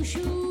tricks to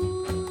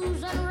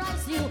shoes and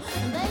rice you.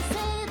 They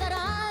say that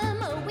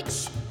I'm a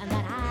witch and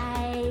that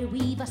I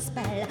weave a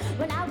spell.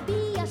 Well, I'll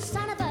be a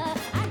son of a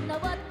and a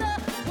wonder.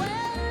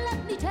 Well,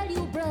 let me tell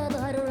you, brother,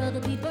 I'd rather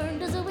be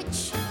burned as a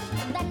witch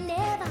than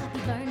never be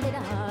burned at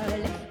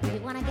all. If you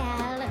want a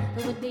gal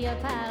who would be your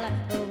pal,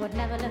 who would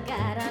never look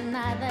at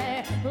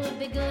another, who would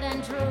be good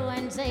and true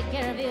and take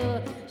care of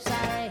you,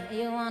 sorry,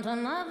 you want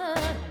another.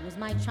 Use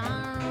my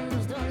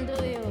charms to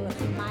undo you,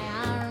 my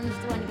arms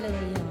to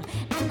unglue you,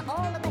 and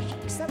all of the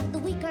hicks of the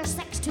weaker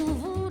sex to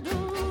voodoo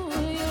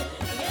you.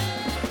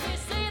 Yeah, they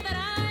say that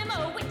I'm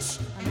a witch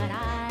and that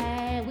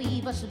I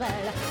weave a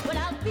spell. Well,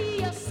 I'll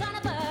be a son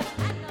of a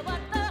and a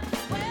wonder.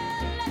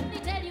 Well, let me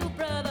tell you,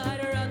 brother,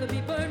 I'd rather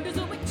be burned as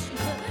a witch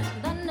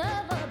than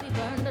never be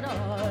burned at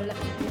all.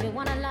 If you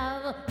want a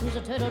love who's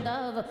a turtle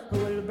dove, who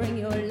will bring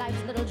you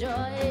life's little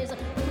joys,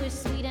 who is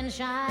sweet and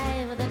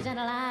shy with a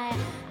gentle eye,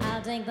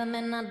 I'll take the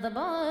men, not the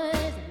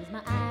boys. Use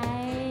my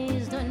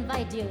eyes to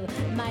invite you,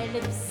 my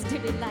lips to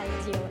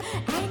delight you,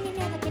 and you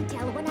never can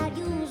tell when I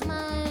use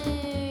my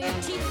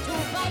teeth to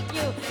bite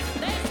you.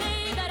 They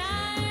say that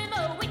I'm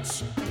a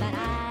witch, that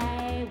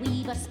I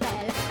weave a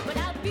spell, but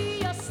I'll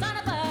be a son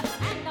of a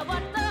and a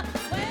wonder.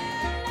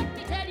 Well, let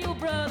me tell you,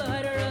 brother,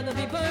 I'd rather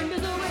be burned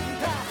as a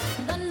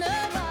witch than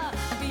never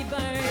be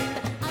burned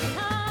at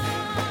all.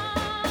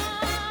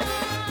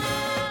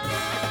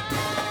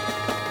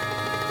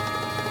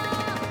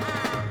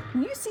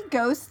 Can you see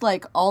ghosts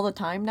like all the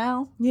time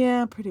now?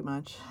 Yeah, pretty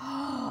much.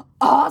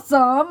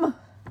 Awesome!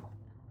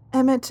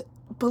 Emmett,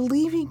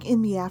 believing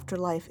in the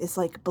afterlife is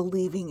like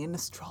believing in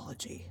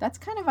astrology. That's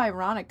kind of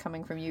ironic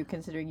coming from you,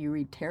 considering you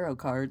read tarot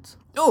cards.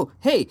 Oh,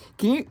 hey,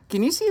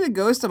 can you see the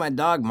ghost of my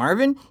dog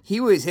Marvin? He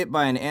was hit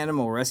by an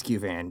animal rescue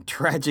van.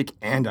 Tragic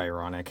and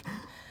ironic.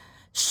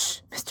 Shh,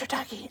 Mr.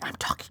 Dougie, I'm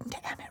talking to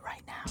Emmett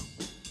right now.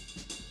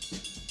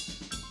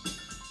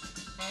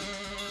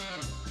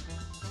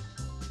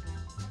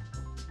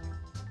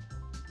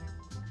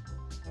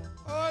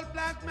 Old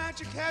black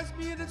magic has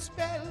me in its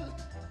spell.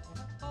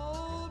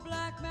 Old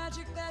black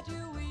magic that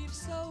you weave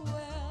so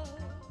well.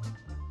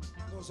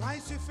 Those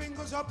icy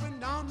fingers up and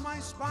down my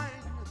spine.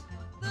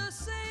 The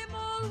same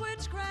old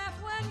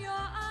witchcraft when your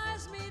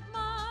eyes meet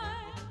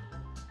mine.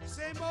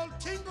 Same old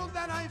tingle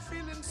that I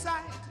feel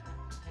inside.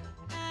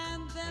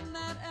 And then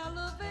that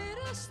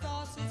elevator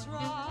starts its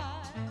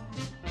ride.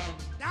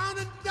 Down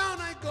and down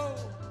I go.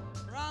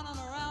 Round and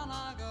around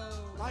I go.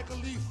 Like a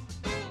leaf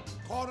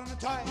caught in a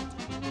tide.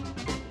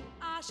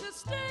 I should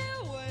stay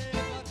away,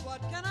 but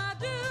what can I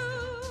do?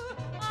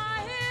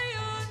 I hear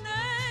your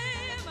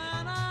name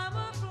and I'm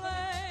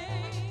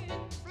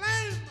aflame.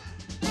 Flame!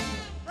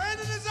 Burn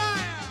the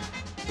desire!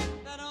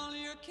 That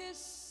only your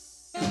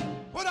kiss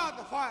put out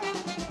the fire.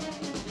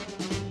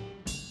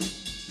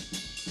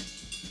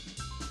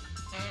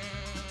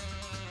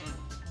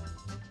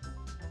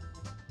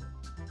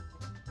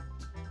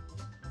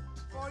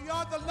 For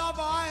you're the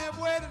lover I have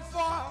waited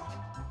for.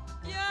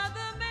 You're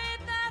the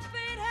mate that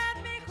fate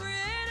had me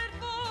create.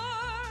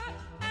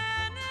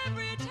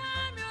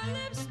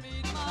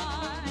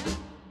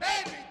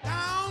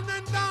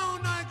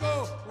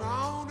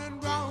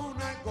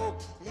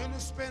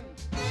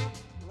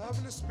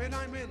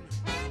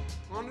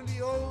 under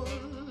the old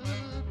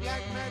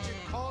black magic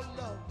called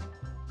love.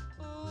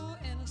 Oh,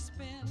 in a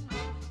spin,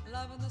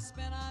 loving the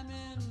spin I'm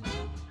in,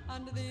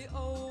 under the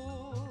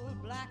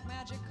old black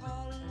magic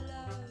called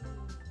love.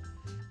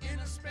 In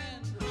a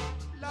spin,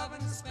 loving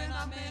the spin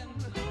I'm in,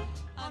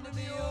 under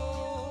the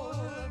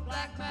old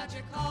black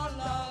magic called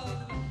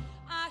love.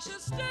 I should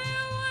stay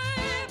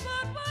away,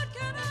 but what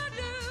can I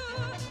do?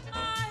 I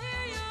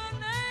hear your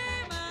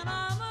name and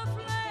I'm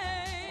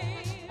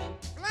aflame.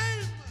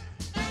 Flame,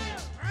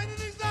 burn the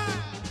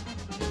desire,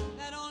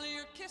 That only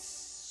your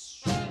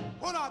kiss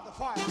put out the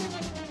fire.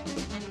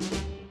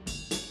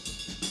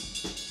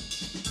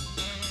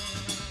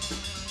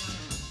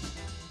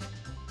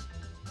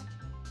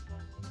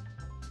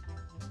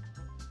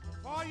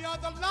 For you're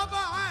the lover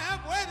I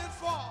have waited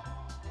for.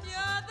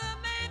 You're the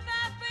mate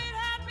that fate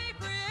had me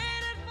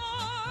created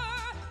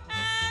for,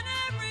 and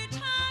every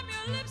time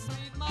your lips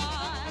meet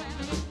mine,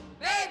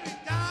 Baby,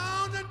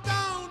 down and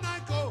down I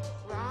go,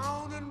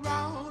 round and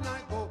round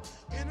I go,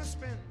 in a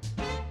spin,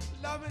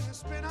 loving the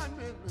spin I'm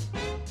in,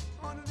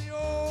 under the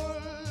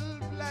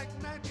old black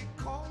magic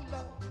called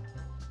love.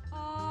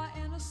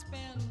 in a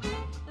spin,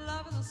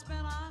 loving the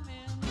spin I'm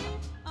in,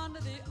 under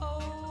the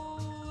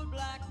old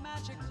black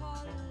magic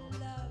called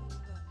love.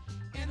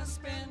 In a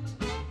spin,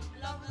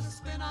 loving the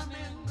spin I'm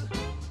in,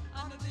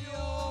 under the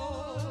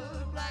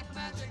old black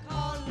magic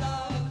called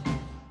love.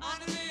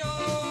 Under the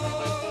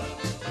old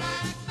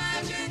black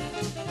magic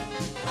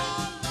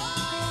called love.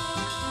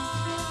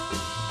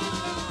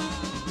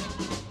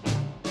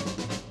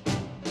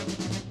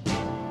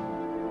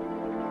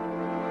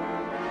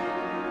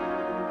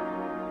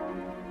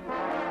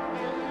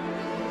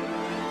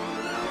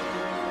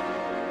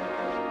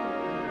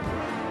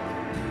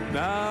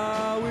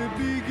 Now it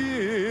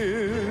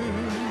begins,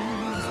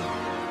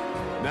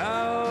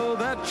 now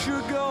that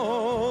you're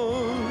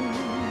gone,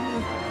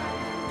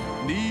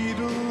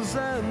 needles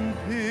and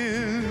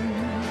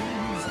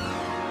pins,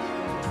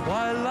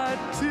 twilight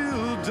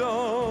till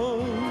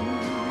dawn,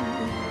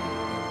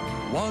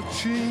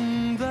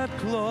 watching that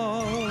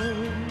clock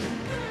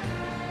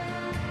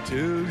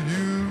till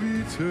you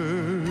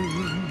return,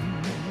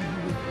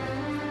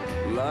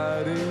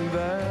 lighting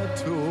that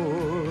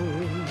torch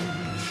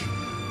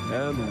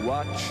and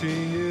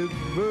watching it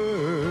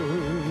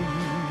burn.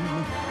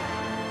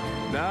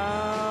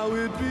 Now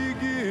it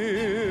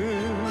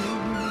begins,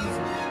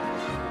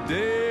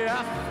 day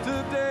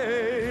after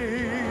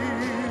day.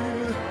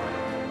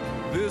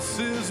 This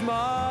is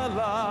my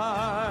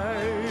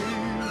life,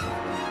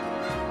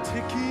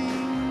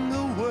 ticking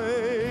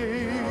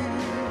away,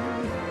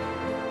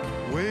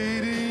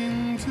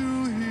 waiting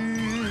to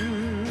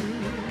hear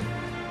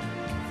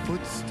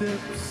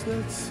footsteps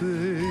that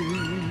say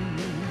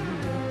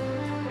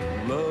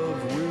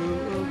love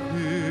will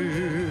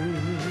appear,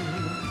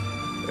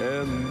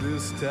 and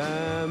this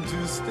time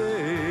to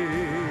stay.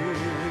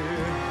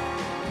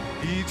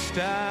 Each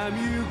time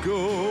you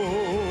go,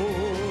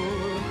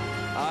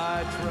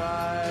 I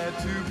try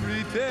to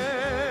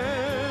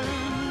pretend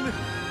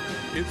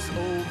it's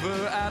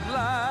over at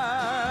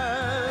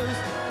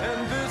last, and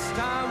this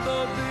time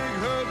the big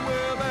hurt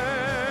will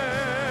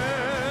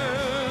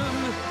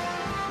end.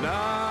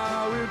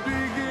 Now it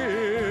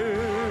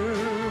begins,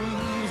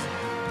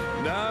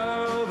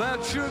 now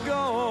that you're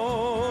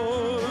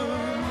gone,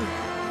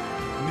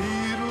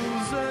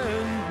 needles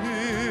and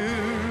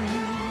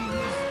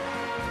pins,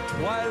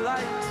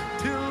 twilight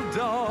till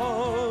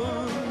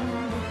dawn.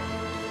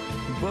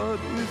 But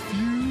if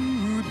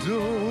you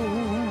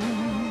don't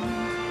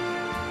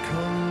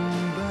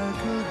come back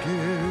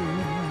again,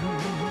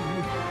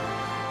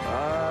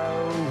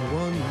 I'll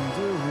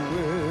wonder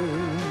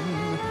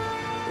when,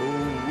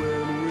 oh,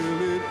 when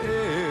will it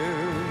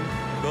end?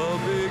 The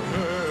big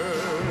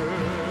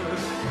hurt,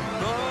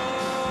 the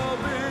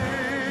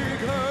big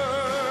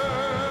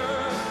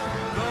hurt,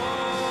 the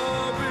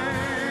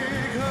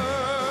big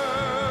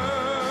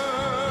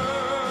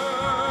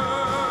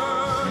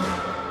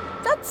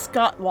hurt. That's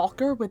Scott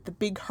Walker with The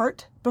Big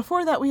Heart.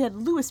 Before that, we had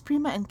Louis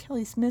Prima and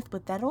Kelly Smith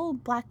with That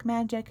Old Black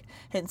Magic.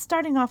 And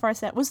starting off our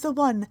set was the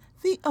one,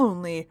 the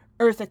only,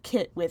 Eartha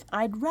Kitt with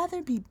I'd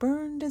Rather Be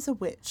Burned as a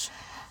Witch.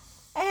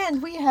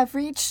 And we have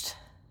reached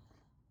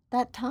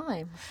that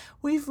time.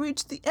 We've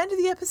reached the end of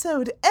the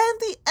episode and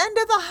the end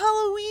of the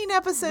Halloween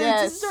episode.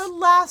 Yes. This is our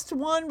last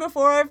one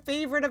before our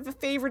favorite of the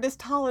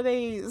favoritist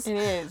holidays. It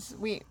is.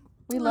 We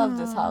love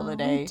this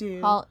holiday. we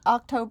do.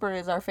 October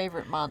is our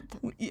favorite month.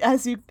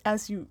 As you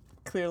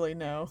clearly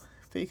know,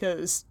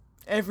 because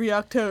every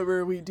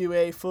October we do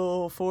a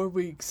full 4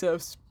 weeks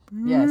of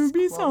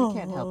spooky songs. Well, we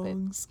can't help it.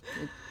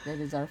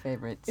 It is our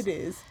favorites. It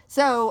is.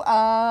 So,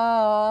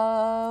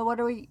 when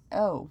are we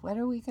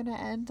going to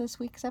end this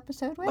week's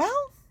episode with?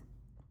 Well,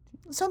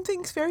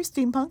 something's very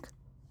steampunk.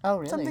 Oh,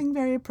 really? Something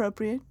very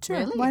appropriate. Sure,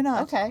 Really? why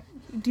not? Okay.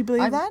 Do you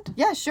believe that?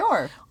 Yeah,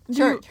 sure.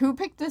 Who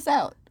picked this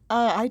out?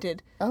 I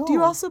did. Oh. Do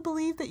you also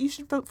believe that you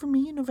should vote for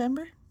me in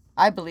November?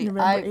 I believe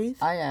November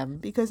 8th? I am.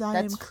 Because I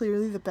am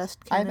clearly the best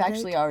I've candidate.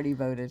 actually already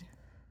voted.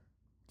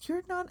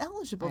 You're not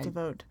eligible to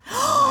vote.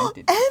 I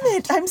did.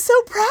 Emmett, I'm so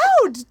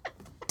proud!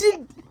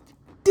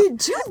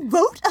 Did you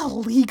vote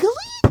illegally?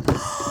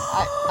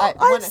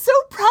 I'm so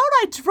proud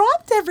I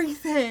dropped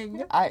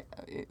everything.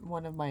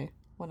 One of my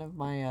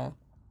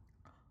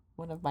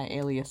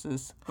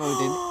aliases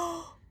voted.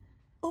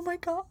 Oh my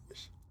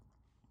gosh.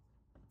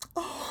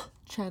 Oh.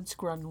 Chance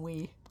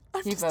Grunwee.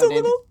 I'm He just voted. a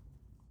little...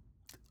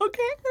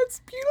 Okay,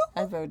 that's beautiful.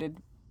 I voted.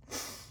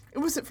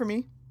 Was it for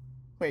me?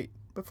 Wait,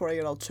 before I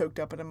get all choked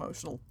up and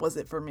emotional, was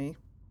it for me?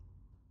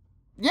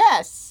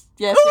 Yes!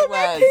 Yes, oh, it in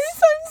that was.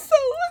 case, I'm so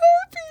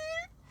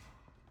happy.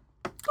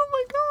 Oh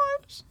my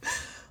gosh.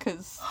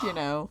 Because, you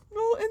know.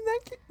 Well, in that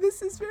case,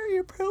 this is very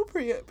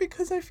appropriate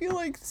because I feel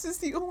like this is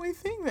the only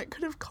thing that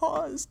could have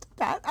caused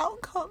that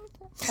outcome.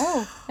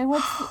 Oh, and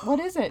what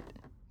is it?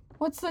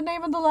 What's the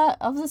name of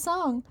the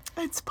song?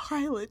 It's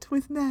Pilot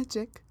with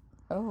Magic.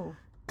 Oh.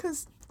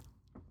 Because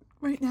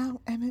right now,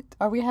 Emmett...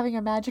 Are we having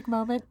a magic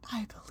moment?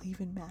 I believe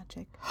in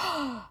magic.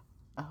 Oh,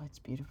 it's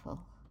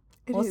beautiful.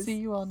 We'll see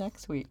you all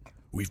next week.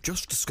 We've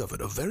just discovered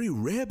a very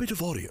rare bit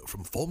of audio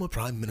from former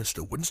Prime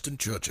Minister Winston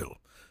Churchill.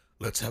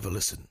 Let's have a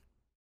listen.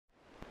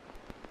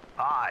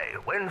 I,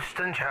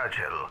 Winston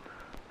Churchill,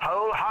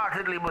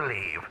 wholeheartedly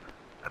believe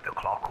that the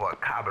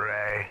Clockwork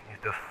Cabaret is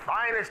the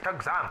finest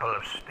example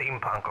of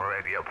steampunk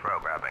radio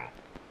programming.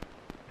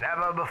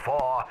 Never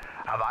before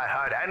have I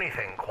heard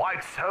anything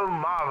quite so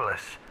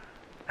marvelous,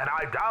 and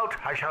I doubt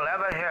I shall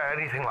ever hear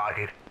anything like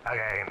it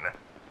again.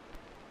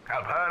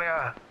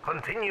 Calpurnia,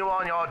 continue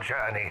on your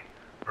journey,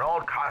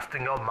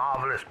 broadcasting your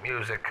marvelous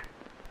music,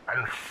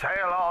 and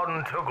sail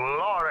on to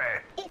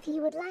glory. If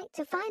you would like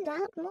to find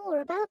out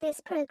more about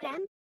this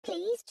program,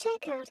 please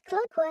check out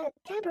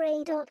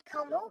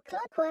clockworkcabaret.com or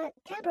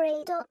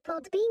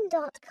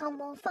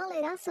clockworkcabaret.podbean.com or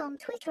follow us on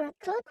Twitter at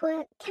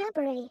Clockwork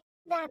Cabaret.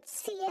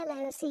 That's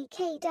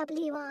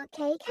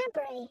CLOCKWRK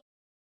Cabaret.